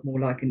vulture. They look more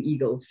like an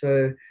eagle.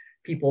 So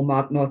people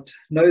might not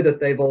know that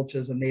they're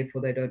vultures, and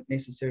therefore they don't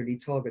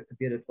necessarily target the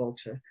bearded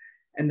vulture.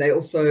 And they're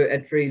also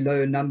at very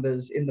low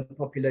numbers in the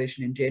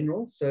population in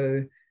general.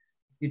 So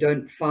you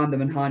don't find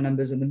them in high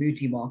numbers in the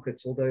muti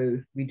markets,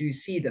 although we do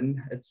see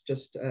them. It's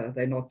just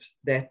they're not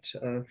that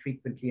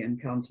frequently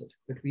encountered.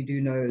 But we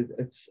do know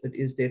it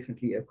is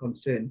definitely a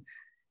concern.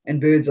 And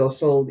birds are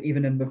sold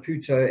even in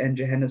Maputo and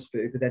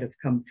Johannesburg that have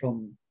come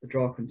from the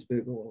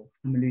Drakensberg or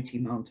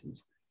Maluti Mountains.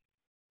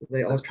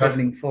 They are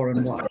traveling far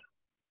and wide.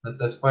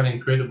 That's quite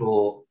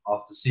incredible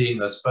after seeing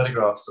those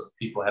photographs of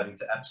people having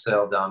to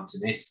abseil down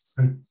to nests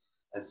and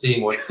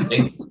seeing what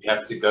lengths you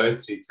have to go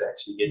to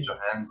actually get your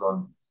hands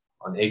on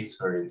eggs,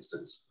 for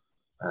instance.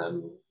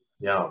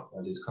 Yeah,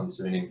 that is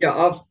concerning. Yeah,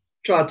 I've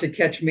tried to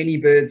catch many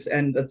birds,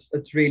 and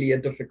it's really a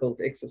difficult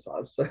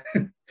exercise. So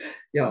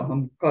yeah,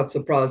 I'm quite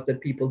surprised that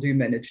people do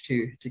manage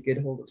to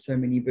get hold of so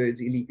many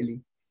birds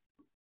illegally.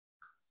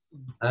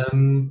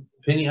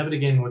 Penny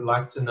Abbott would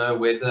like to know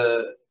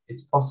whether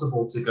it's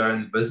possible to go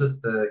and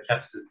visit the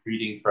captive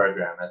breeding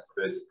program at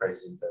the Birds of Prey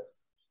Centre.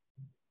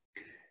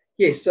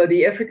 Yes, so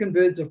the African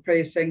Birds of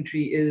Prey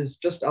Sanctuary is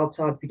just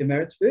outside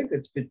Pietermaritzburg.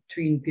 It's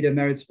between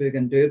Pietermaritzburg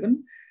and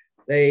Durban.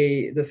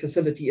 The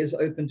facility is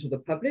open to the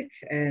public,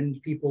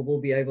 and people will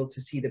be able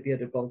to see the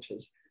bearded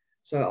vultures.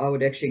 So I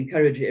would actually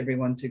encourage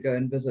everyone to go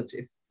and visit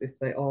if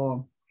they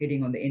are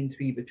heading on the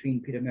N3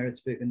 between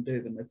Pietermaritzburg and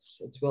Durban.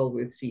 It's well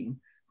worth seeing.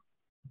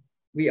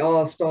 We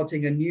are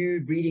starting a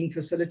new breeding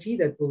facility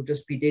that will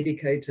just be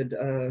dedicated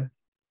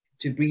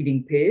to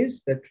breeding pairs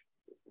that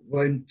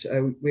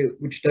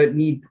which don't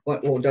need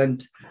or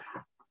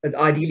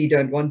ideally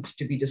don't want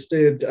to be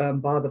disturbed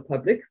by the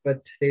public,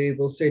 but there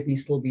will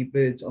certainly still be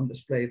birds on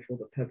display for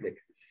the public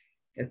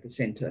at the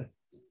centre.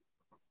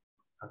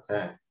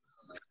 Okay.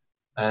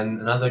 And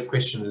another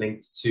question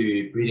linked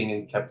to breeding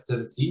in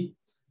captivity.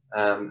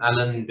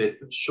 Alan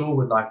Bedford-Shaw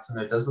would like to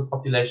know, does the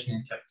population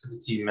in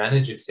captivity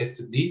manage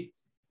acceptably?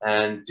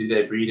 And do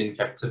they breed in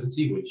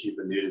captivity, which you've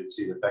alluded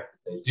to the fact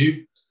that they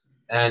do?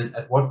 And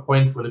at what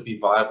point will it be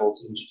viable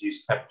to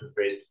introduce captive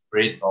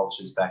bred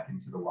vultures back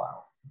into the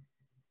wild?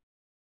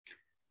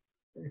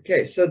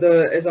 Okay, so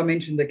as I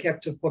mentioned, the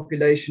captive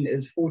population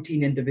is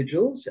 14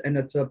 individuals, and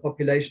it's a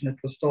population that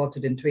was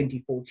started in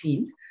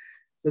 2014.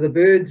 So the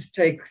birds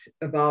take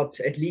about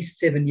at least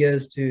 7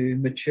 years to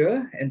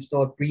mature and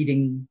start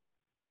breeding,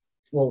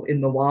 well,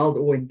 in the wild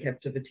or in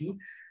captivity.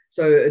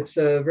 So it's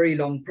a very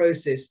long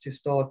process to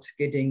start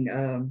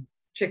getting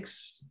chicks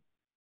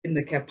in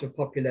the captive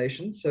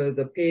population. So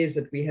the pairs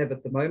that we have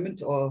at the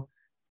moment are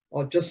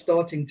just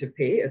starting to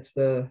pair. It's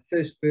the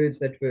first birds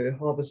that were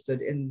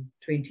harvested in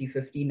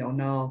 2015 are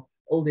now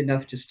old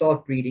enough to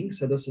start breeding.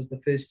 So this is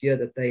the first year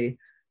that they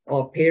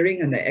are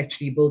pairing, and they're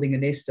actually building a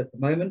nest at the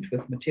moment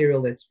with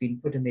material that's been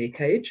put in their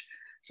cage.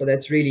 So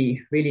that's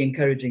really, really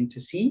encouraging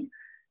to see.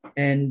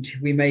 And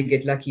we may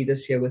get lucky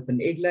this year with an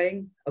egg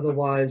laying.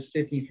 Otherwise,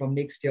 certainly from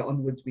next year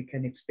onwards, we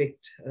can expect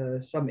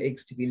some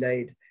eggs to be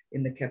laid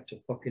in the captive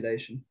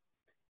population.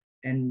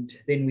 And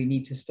then we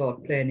need to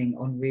start planning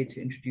on where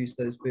to introduce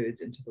those birds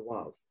into the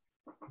wild.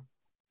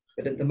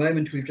 But at the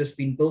moment, we've just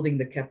been building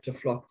the captive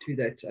flock to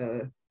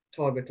that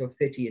target of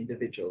 30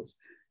 individuals.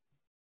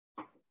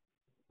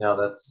 Yeah,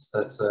 that's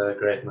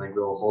great. And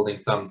we're all holding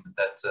thumbs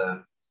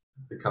that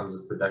becomes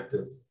a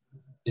productive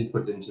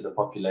input into the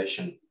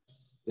population.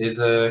 There's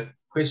a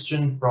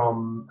question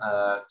from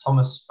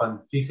Thomas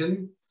van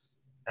Vieken,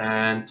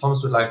 and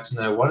Thomas would like to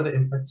know, what are the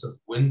impacts of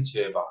wind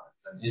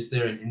turbines, and is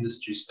there an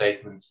industry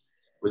statement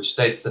which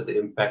states that the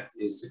impact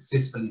is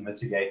successfully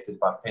mitigated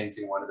by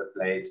painting one of the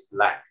blades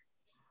black?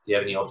 Do you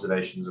have any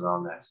observations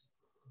around that?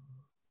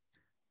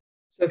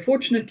 So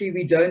fortunately,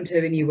 we don't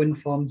have any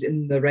wind farms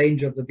in the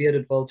range of the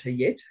bearded vulture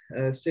yet.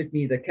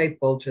 Certainly the Cape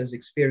vulture is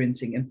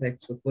experiencing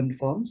impacts with wind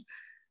farms.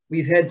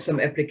 We've had some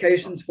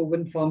applications for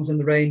wind farms in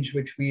the range,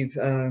 which we've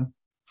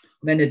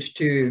managed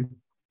to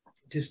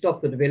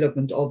stop the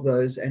development of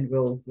those, and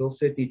we'll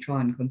certainly try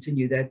and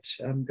continue that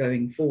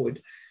going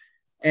forward.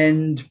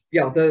 And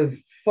yeah, the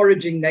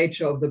foraging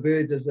nature of the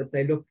birds is that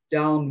they look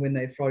down when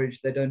they forage,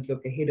 they don't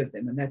look ahead of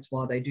them, and that's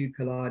why they do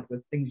collide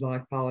with things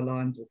like power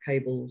lines or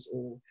cables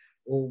or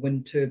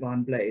wind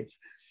turbine blades.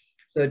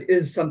 So it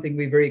is something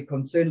we're very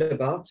concerned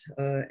about,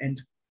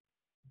 and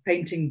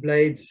painting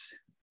blades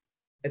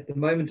at the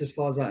moment, as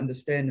far as I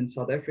understand, in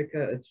South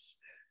Africa,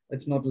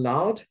 it's not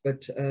allowed,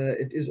 but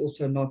it is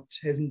also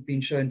hasn't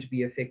been shown to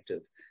be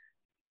effective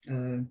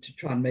to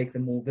try and make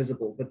them more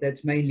visible. But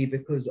that's mainly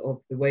because of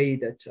the way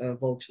that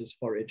vultures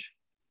forage,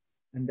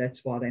 and that's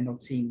why they're not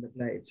seeing the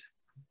blades.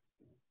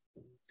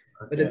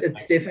 Okay, but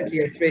it's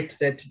definitely a threat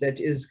that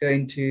is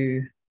going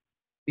to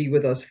be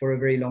with us for a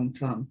very long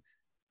time.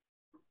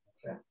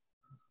 Okay.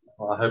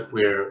 Well, I hope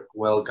we're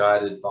well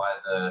guided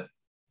by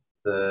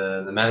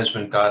the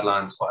management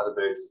guidelines for other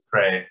birds of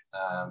prey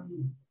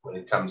when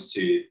it comes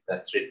to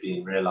that threat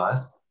being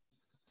realized.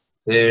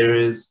 There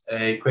is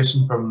a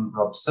question from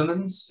Rob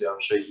Simmons, who I'm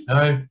sure you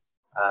know.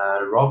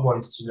 Rob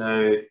wants to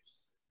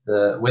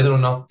know whether or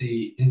not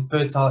the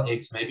infertile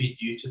eggs may be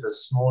due to the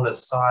smaller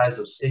size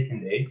of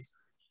second eggs,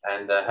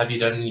 and have you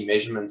done any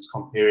measurements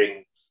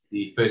comparing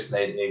the first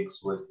laid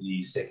eggs with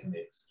the second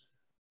eggs?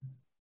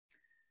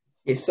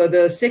 Yes, so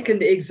the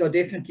second eggs are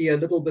definitely a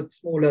little bit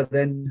smaller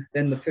than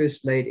the first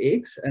laid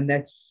eggs, and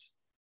that's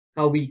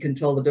how we can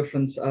tell the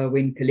difference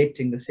when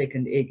collecting the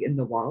second egg in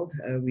the wild.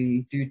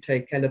 We do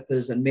take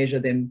calipers and measure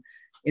them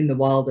in the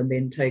wild, and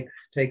then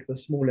take the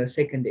smaller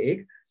second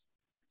egg.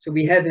 So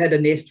we have had a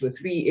nest with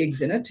 3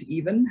 eggs in it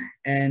even,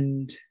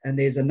 and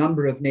there's a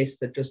number of nests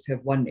that just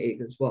have 1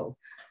 egg as well.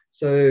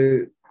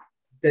 So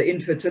the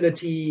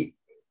infertility,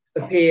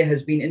 the pair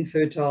has been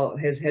infertile,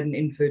 has had an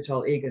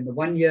infertile egg in the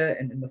 1 year,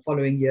 and in the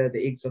following year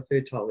the eggs are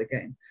fertile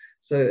again.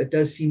 So it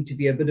does seem to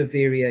be a bit of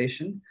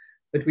variation,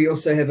 but we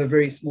also have a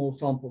very small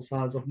sample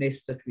size of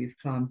nests that we've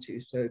climbed to,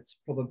 so it's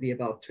probably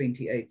about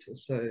 28 or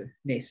so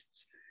nests.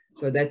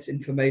 So that's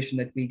information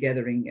that we're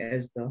gathering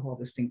as the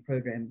harvesting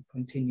program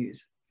continues.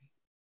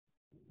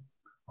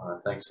 All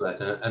right, thanks for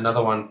that. And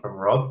another one from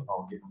Rob.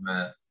 I'll give him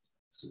a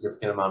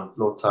significant amount of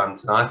floor time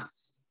tonight.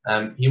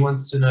 He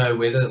wants to know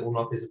whether or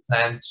not there's a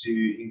plan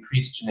to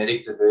increase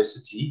genetic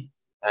diversity,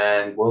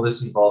 and will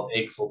this involve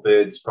eggs or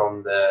birds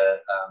from the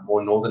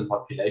more northern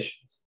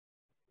populations?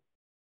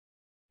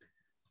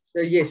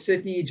 So yes,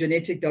 certainly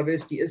genetic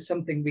diversity is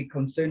something we're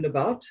concerned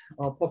about.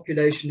 Our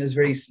population is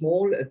very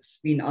small. It's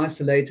been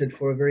isolated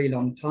for a very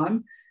long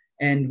time,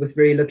 and with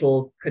very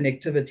little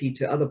connectivity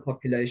to other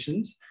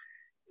populations,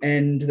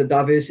 and the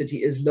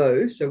diversity is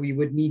low. So we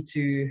would need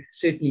to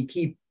certainly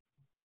keep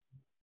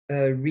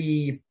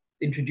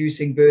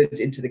reintroducing birds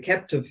into the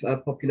captive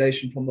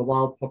population from the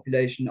wild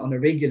population on a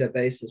regular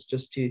basis,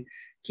 just to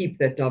keep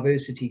that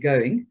diversity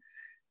going.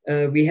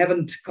 We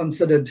haven't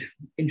considered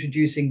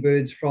introducing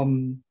birds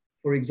from,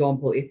 for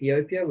example,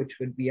 Ethiopia, which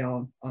would be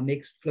our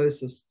next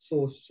closest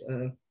source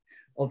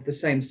of the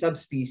same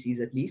subspecies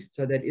at least.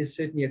 So that is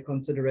certainly a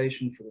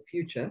consideration for the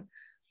future.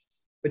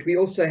 But we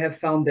also have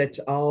found that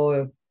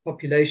our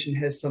population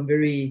has some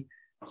very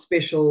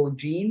special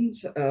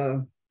genes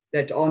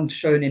that aren't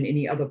shown in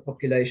any other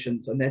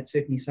populations, and that's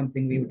certainly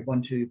something we would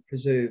want to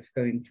preserve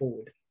going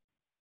forward.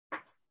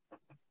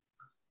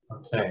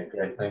 Okay,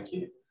 great, thank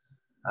you.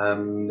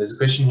 There's a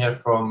question here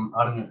from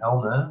Arnu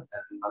Elner,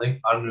 and I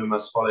think Arnu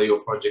must follow your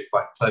project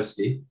quite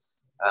closely.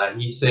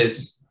 He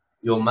says,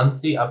 your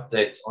monthly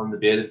update on the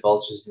bearded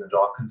vultures in the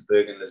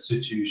Drakensberg and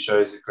Lesotho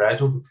shows a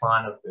gradual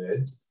decline of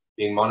birds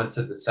being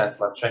monitored with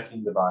satellite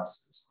tracking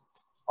devices.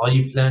 Are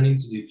you planning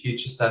to do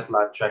future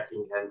satellite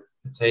tracking and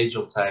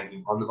potential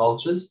tagging on the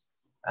vultures?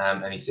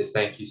 And he says,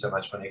 thank you so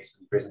much for an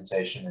excellent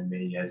presentation and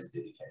many years of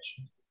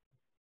dedication.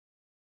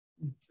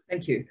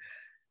 Thank you.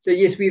 So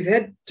yes, we've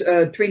had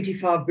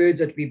 25 birds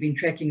that we've been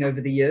tracking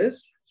over the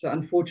years. So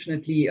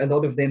unfortunately, a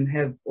lot of them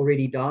have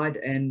already died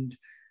and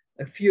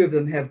a few of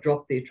them have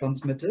dropped their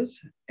transmitters,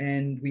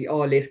 and we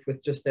are left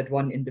with just that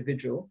one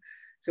individual.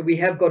 So we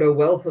have got a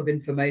wealth of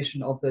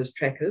information of those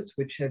trackers,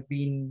 which have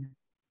been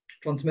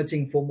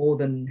transmitting for more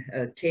than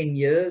 10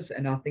 years.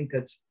 And I think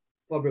it's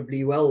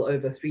probably well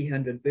over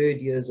 300 bird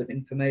years of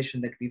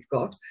information that we've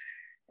got.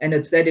 And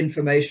it's that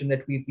information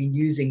that we've been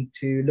using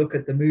to look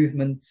at the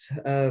movements,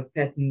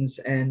 patterns,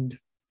 and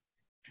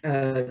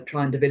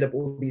try and develop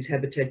all these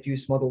habitat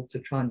use models to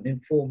try and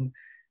inform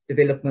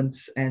developments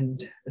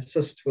and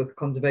assist with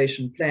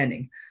conservation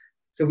planning.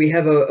 So we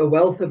have a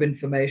wealth of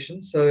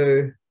information.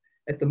 So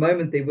at the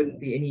moment, there wouldn't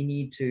be any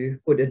need to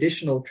put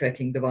additional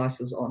tracking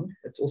devices on.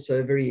 It's also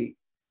a very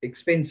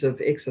expensive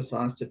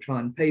exercise to try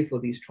and pay for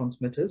these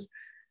transmitters.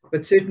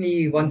 But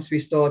certainly once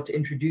we start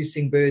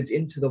introducing birds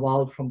into the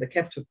wild from the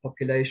captive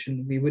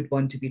population, we would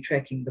want to be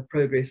tracking the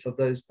progress of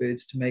those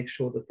birds to make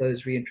sure that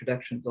those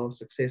reintroductions are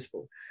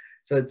successful.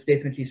 So it's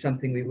definitely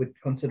something we would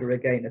consider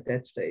again at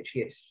that stage,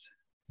 yes.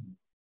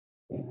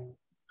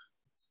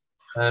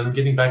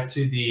 Getting back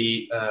to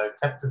the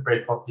captive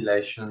bred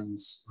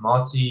populations,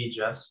 Marty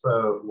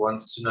Jasper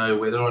wants to know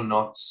whether or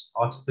not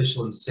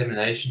artificial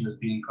insemination is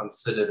being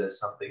considered as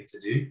something to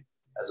do,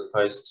 as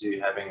opposed to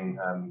having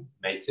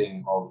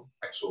mating of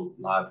actual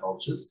live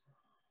vultures.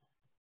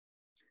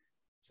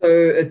 So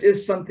it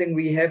is something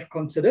we have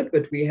considered,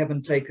 but we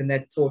haven't taken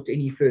that thought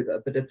any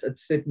further. But it's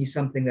certainly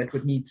something that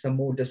would need some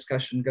more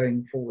discussion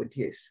going forward,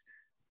 yes.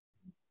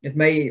 It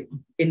may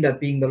end up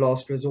being the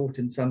last resort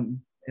in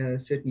some,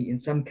 certainly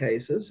in some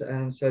cases.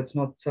 So it's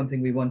not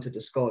something we want to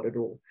discard at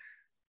all.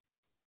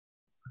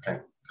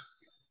 Okay.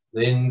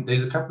 Then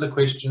there's a couple of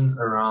questions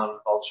around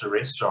vulture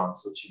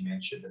restaurants, which you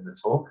mentioned in the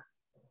talk.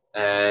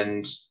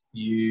 And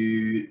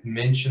you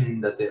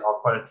mentioned that there are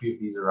quite a few of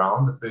these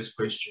around. The first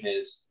question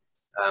is,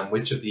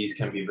 which of these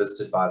can be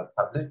visited by the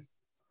public?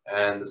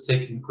 And the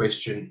second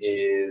question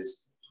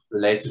is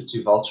related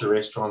to vulture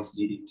restaurants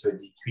leading to a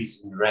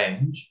decrease in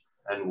range,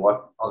 and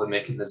what are the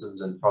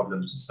mechanisms and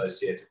problems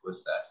associated with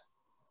that?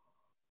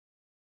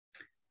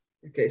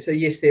 Okay, so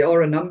yes, there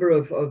are a number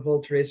of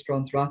vulture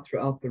restaurants right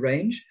throughout the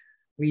range.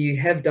 We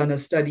have done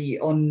a study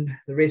on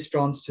the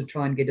restaurants to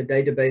try and get a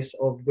database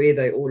of where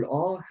they all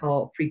are,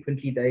 how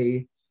frequently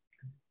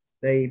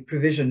they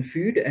provision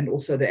food, and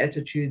also the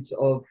attitudes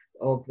of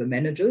the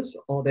managers.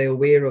 Are they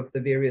aware of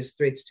the various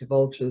threats to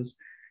vultures,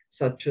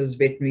 such as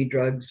veterinary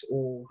drugs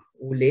or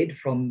lead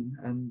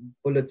from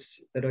bullets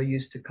that are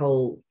used to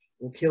cull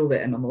or kill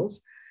the animals?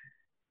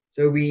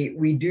 So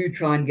we do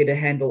try and get a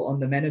handle on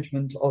the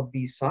management of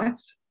these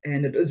sites.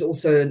 And it is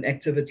also an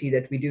activity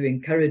that we do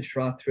encourage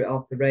right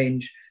throughout the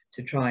range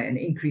to try and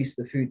increase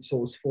the food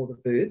source for the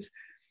birds.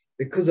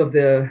 Because of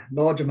the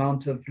large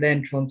amount of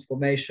land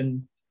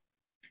transformation,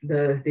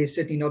 there's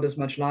certainly not as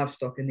much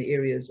livestock in the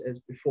areas as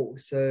before.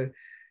 So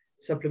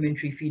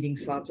supplementary feeding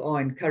sites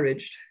are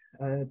encouraged.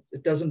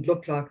 It doesn't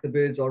look like the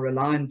birds are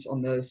reliant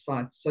on those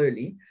sites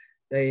solely.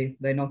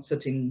 They're not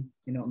sitting,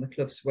 on the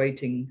cliffs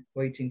waiting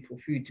for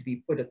food to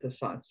be put at the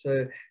site.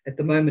 So at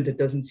the moment, it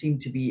doesn't seem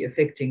to be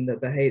affecting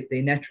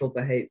the natural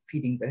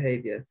feeding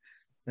behavior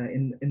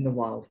in the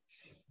wild.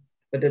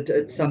 But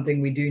it's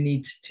something we do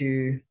need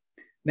to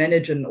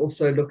manage, and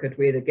also look at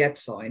where the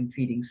gaps are in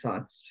feeding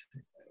sites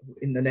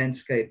in the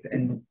landscape,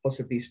 and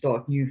possibly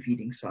start new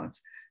feeding sites,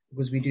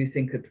 because we do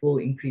think it will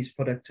increase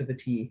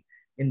productivity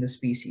in the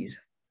species.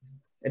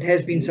 It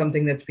has been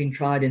something that's been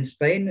tried in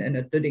Spain, and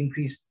it did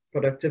increase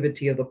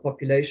productivity of the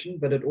population,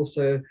 but it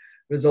also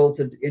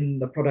resulted in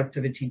the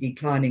productivity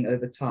declining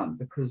over time,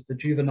 because the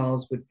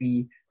juveniles would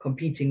be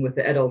competing with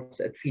the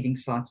adults at feeding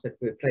sites that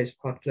were placed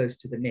quite close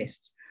to the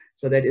nests.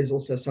 So that is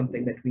also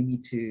something that we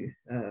need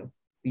to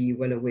be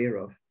well aware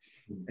of,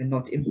 and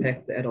not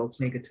impact the adults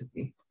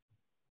negatively.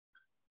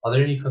 Are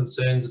there any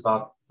concerns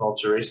about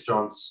vulture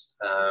restaurants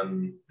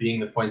being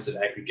the points of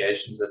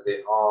aggregations, that they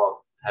are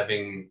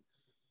having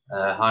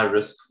high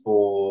risk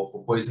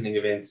for poisoning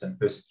events and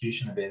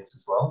persecution events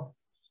as well?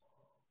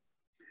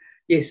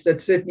 Yes,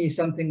 that's certainly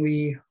something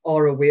we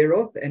are aware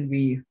of, and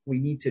we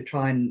need to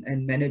try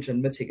and manage and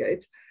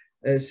mitigate.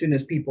 As soon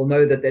as people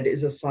know that that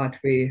is a site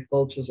where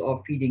vultures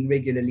are feeding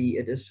regularly,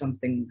 it is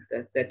something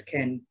that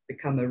can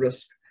become a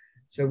risk.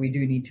 So we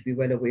do need to be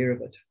well aware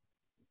of it.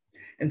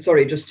 And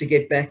sorry, just to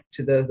get back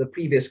to the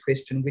previous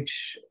question, which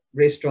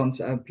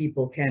restaurants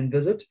people can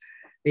visit.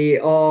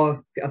 There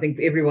are, I think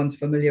everyone's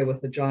familiar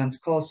with the Giant's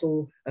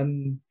Castle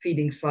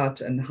feeding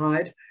site and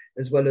hide,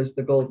 as well as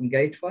the Golden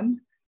Gate one.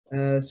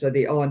 So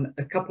there are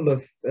a couple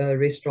of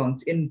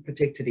restaurants in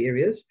protected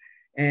areas,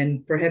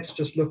 and perhaps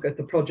just look at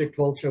the Project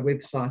Vulture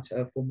website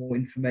for more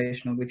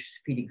information on which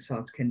feeding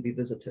sites can be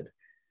visited.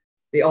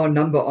 There are a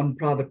number on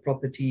private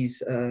properties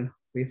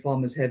where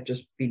farmers have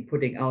just been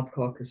putting out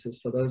carcasses,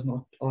 so those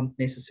aren't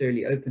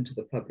necessarily open to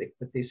the public,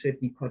 but there's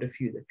certainly quite a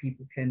few that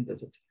people can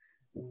visit.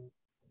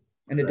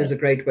 And it is a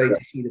great way to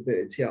see the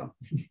birds, yeah.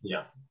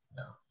 Yeah.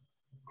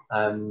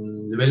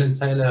 Llewellyn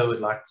Taylor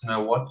would like to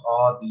know, what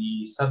are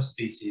the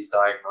subspecies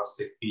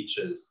diagnostic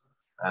features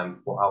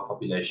for our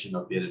population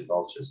of bearded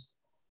vultures?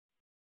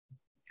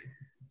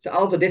 So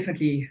ours are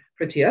definitely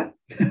prettier,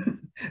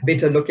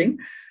 better looking.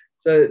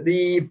 So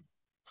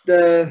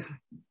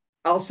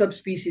our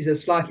subspecies are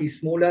slightly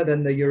smaller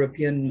than the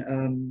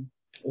European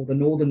or the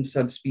northern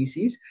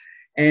subspecies,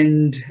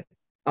 and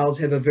ours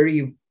have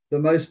the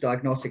most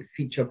diagnostic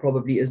feature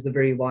probably is the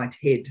very white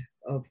head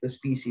of the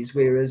species,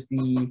 whereas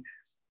the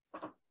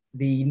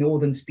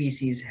northern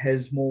species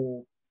has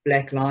more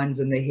black lines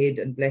in the head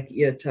and black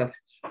ear tufts.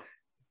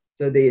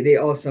 So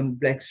there are some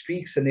black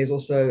streaks, and there's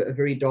also a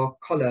very dark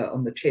collar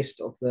on the chest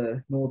of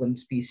the northern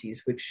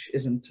species, which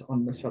isn't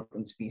on the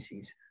southern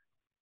species.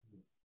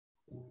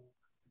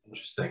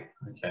 Interesting.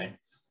 Okay.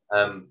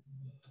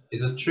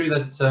 Is it true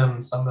that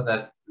some of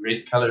that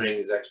red coloring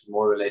is actually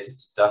more related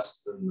to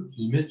dust than the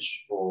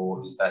plumage,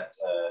 or is that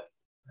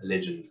a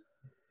legend?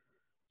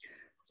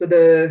 So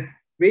the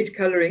red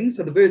coloring,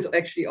 so the birds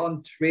actually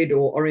aren't red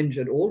or orange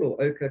at all,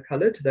 or ochre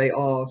colored. They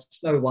are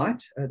snow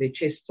white. Their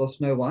chests are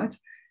snow white.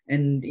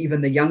 And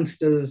even the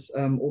youngsters,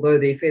 although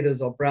their feathers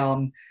are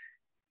brown,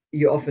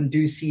 you often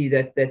do see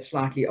that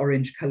slightly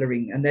orange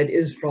coloring, and that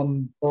is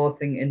from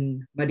bathing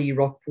in muddy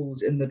rock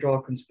pools in the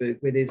Drakensberg,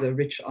 where there's a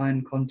rich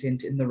iron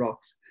content in the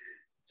rocks.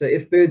 So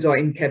if birds are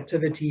in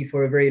captivity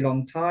for a very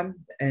long time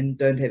and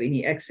don't have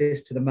any access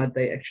to the mud,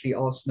 they actually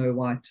are snow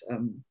white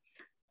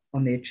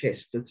on their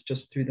chest. It's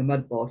just through the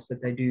mud baths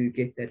that they do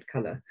get that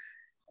color.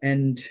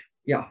 And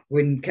yeah,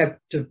 when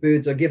captive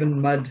birds are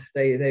given mud,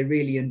 they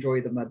really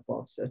enjoy the mud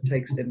baths. It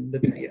takes them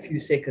literally a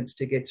few seconds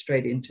to get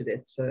straight into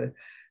that. So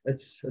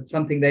it's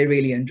something they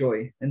really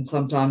enjoy. And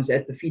sometimes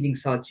at the feeding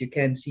sites, you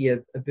can see a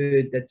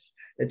bird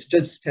that's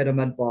just had a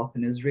mud bath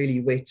and is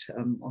really wet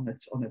on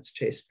its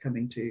chest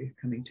coming to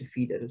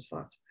feed at a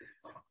site.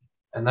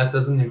 And that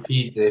doesn't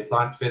impede their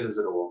flight feathers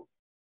at all?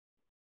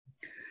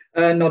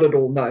 Not at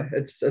all, no.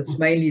 It's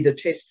mainly the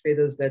chest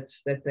feathers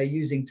that they're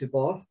using to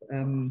bath,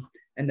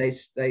 and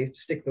they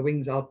stick the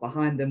wings out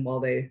behind them while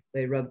they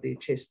rub their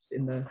chests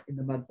in the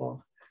mud bath.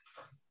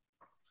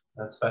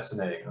 That's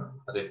fascinating.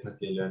 I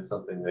definitely learned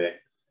something there.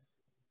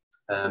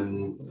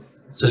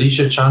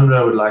 Salisha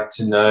Chandra would like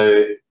to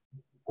know,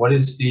 what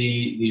is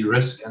the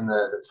risk and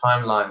the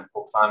timeline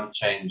for climate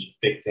change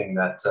affecting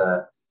that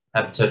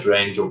habitat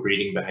range or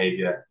breeding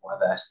behavior or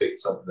other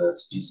aspects of the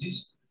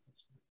species?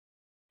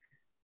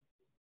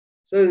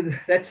 So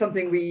that's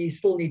something we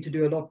still need to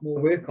do a lot more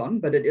work on,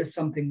 but it is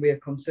something we are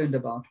concerned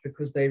about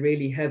because they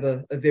really have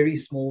a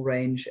very small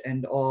range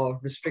and are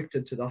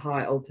restricted to the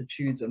high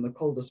altitudes and the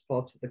coldest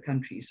parts of the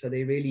country. So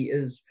there really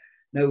is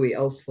nowhere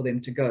else for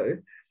them to go.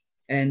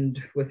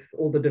 And with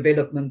all the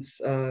developments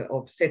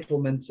of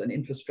settlements and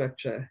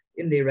infrastructure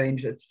in their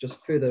range, it's just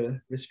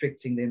further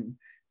restricting them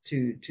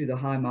to the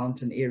high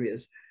mountain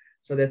areas.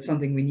 So that's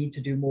something we need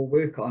to do more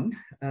work on.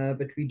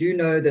 But we do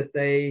know that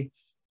they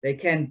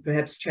can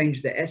perhaps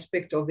change the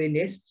aspect of their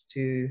nests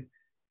to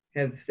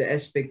have the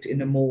aspect in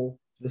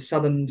the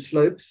southern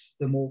slopes,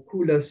 the more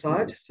cooler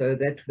side. So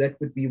that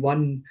would be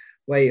one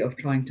way of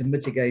trying to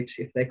mitigate.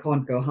 If they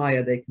can't go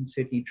higher, they can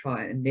certainly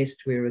try and nest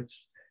where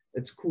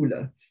it's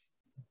cooler.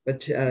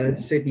 But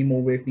certainly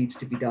more work needs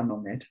to be done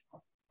on that.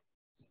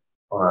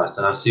 All right,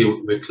 and I see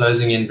we're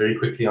closing in very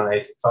quickly on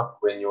 8 o'clock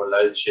when your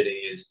load shedding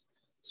is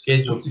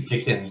scheduled to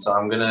kick in. So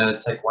I'm going to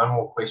take one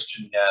more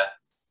question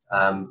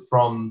here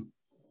from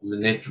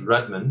Lynette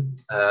Rudman.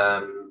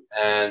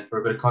 And for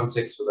a bit of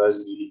context for those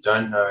of you who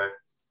don't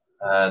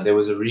know, there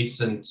was a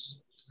recent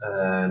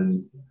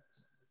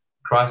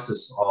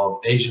crisis of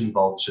Asian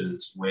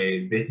vultures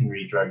where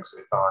veterinary drugs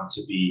were found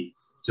to be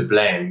to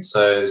blame.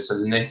 So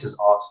Lynette has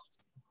asked,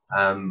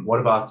 what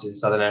about in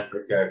Southern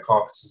Africa,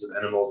 carcasses of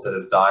animals that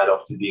have died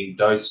after being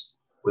dosed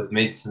with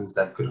medicines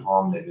that could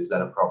harm them? Is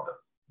that a problem?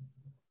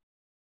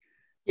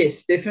 Yes,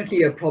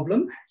 definitely a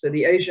problem. So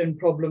the Asian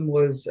problem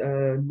was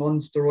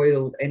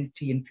non-steroidal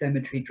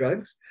anti-inflammatory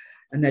drugs,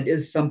 and that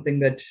is something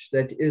that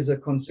is a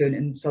concern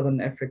in Southern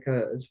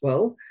Africa as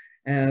well.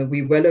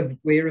 We're well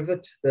aware of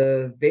it.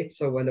 The vets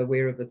are well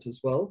aware of it as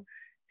well.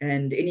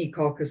 And any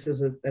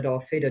carcasses that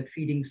are fed at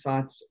feeding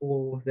sites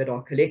or that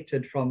are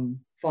collected from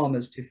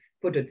farmers to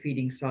put at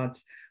feeding sites,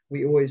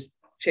 we always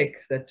check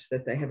that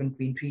they haven't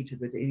been treated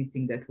with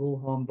anything that will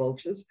harm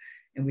vultures.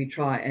 And we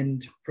try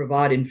and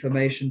provide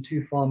information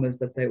to farmers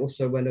that they're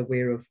also well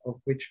aware of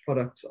which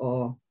products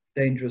are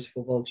dangerous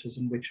for vultures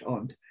and which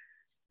aren't.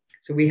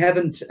 So we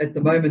haven't at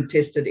the moment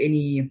tested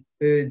any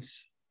birds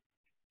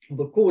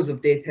the cause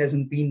of death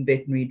hasn't been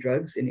veterinary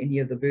drugs in any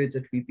of the birds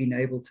that we've been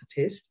able to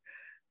test,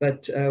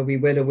 but we're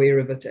well aware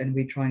of it and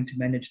we're trying to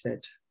manage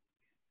that.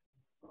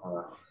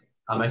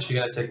 I'm actually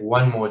going to take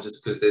one more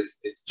just because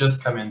it's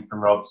just come in from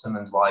Rob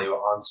Simmons while you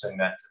were answering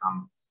that.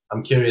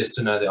 I'm curious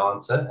to know the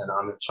answer, and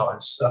I'm in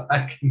charge, so I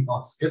can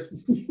ask it.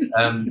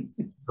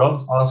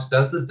 Rob's asked,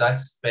 does the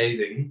dust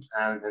bathing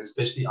and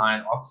especially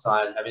iron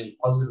oxide have any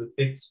positive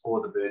effects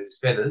for the bird's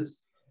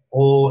feathers,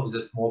 or is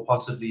it more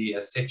possibly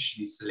a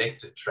sexually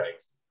selected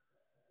trait?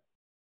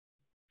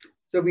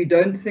 So we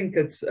don't think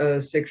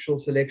it's sexual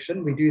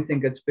selection. We do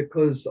think it's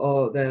because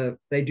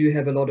they do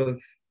have a lot of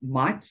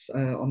mites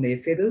on their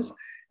feathers,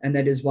 and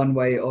that is one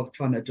way of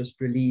trying to just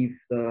relieve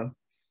the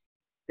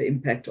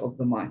impact of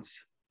the mites.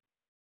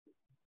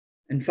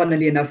 And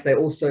funnily enough, they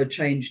also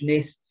change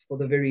nests for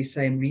the very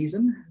same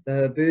reason.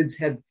 The birds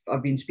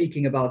I've been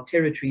speaking about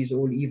territories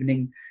all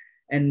evening,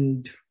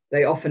 and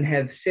they often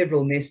have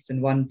several nests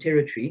in one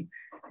territory.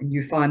 And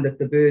you find that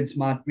the birds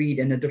might breed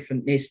in a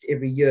different nest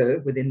every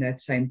year within that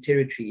same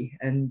territory.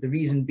 And the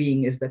reason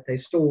being is that they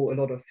store a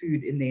lot of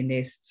food in their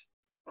nests.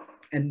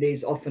 And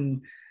there's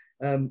often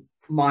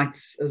mites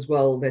as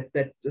well, that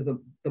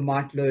the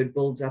mite load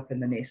builds up in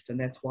the nest. And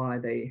that's why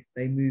they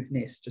move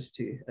nests, just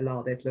to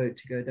allow that load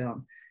to go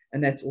down.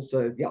 And that's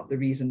also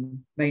the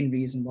main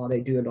reason why they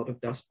do a lot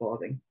of dust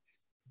bathing.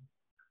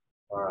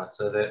 All right,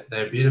 so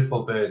they're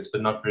beautiful birds,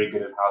 but not very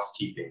good at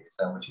housekeeping. Is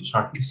that what you're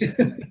trying to say?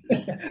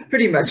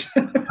 Pretty much.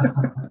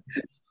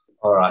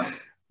 All right.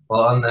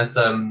 Well, on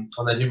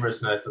that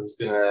humorous note, I'm just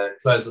going to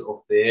close it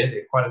off there.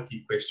 There are quite a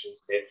few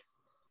questions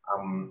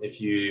left.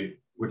 If you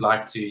would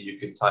like to, you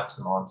could type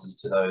some answers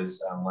to those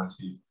once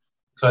we've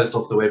closed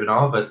off the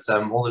webinar. But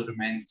all that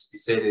remains to be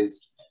said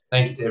is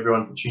thank you to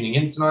everyone for tuning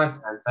in tonight,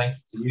 and thank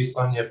you to you,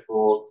 Sonja,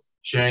 for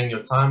sharing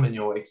your time and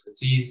your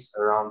expertise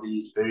around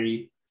these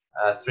very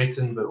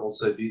threatened but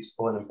also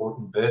beautiful and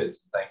important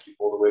birds. Thank you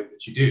for all the work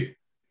that you do.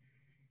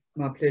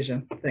 My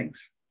pleasure. Thanks.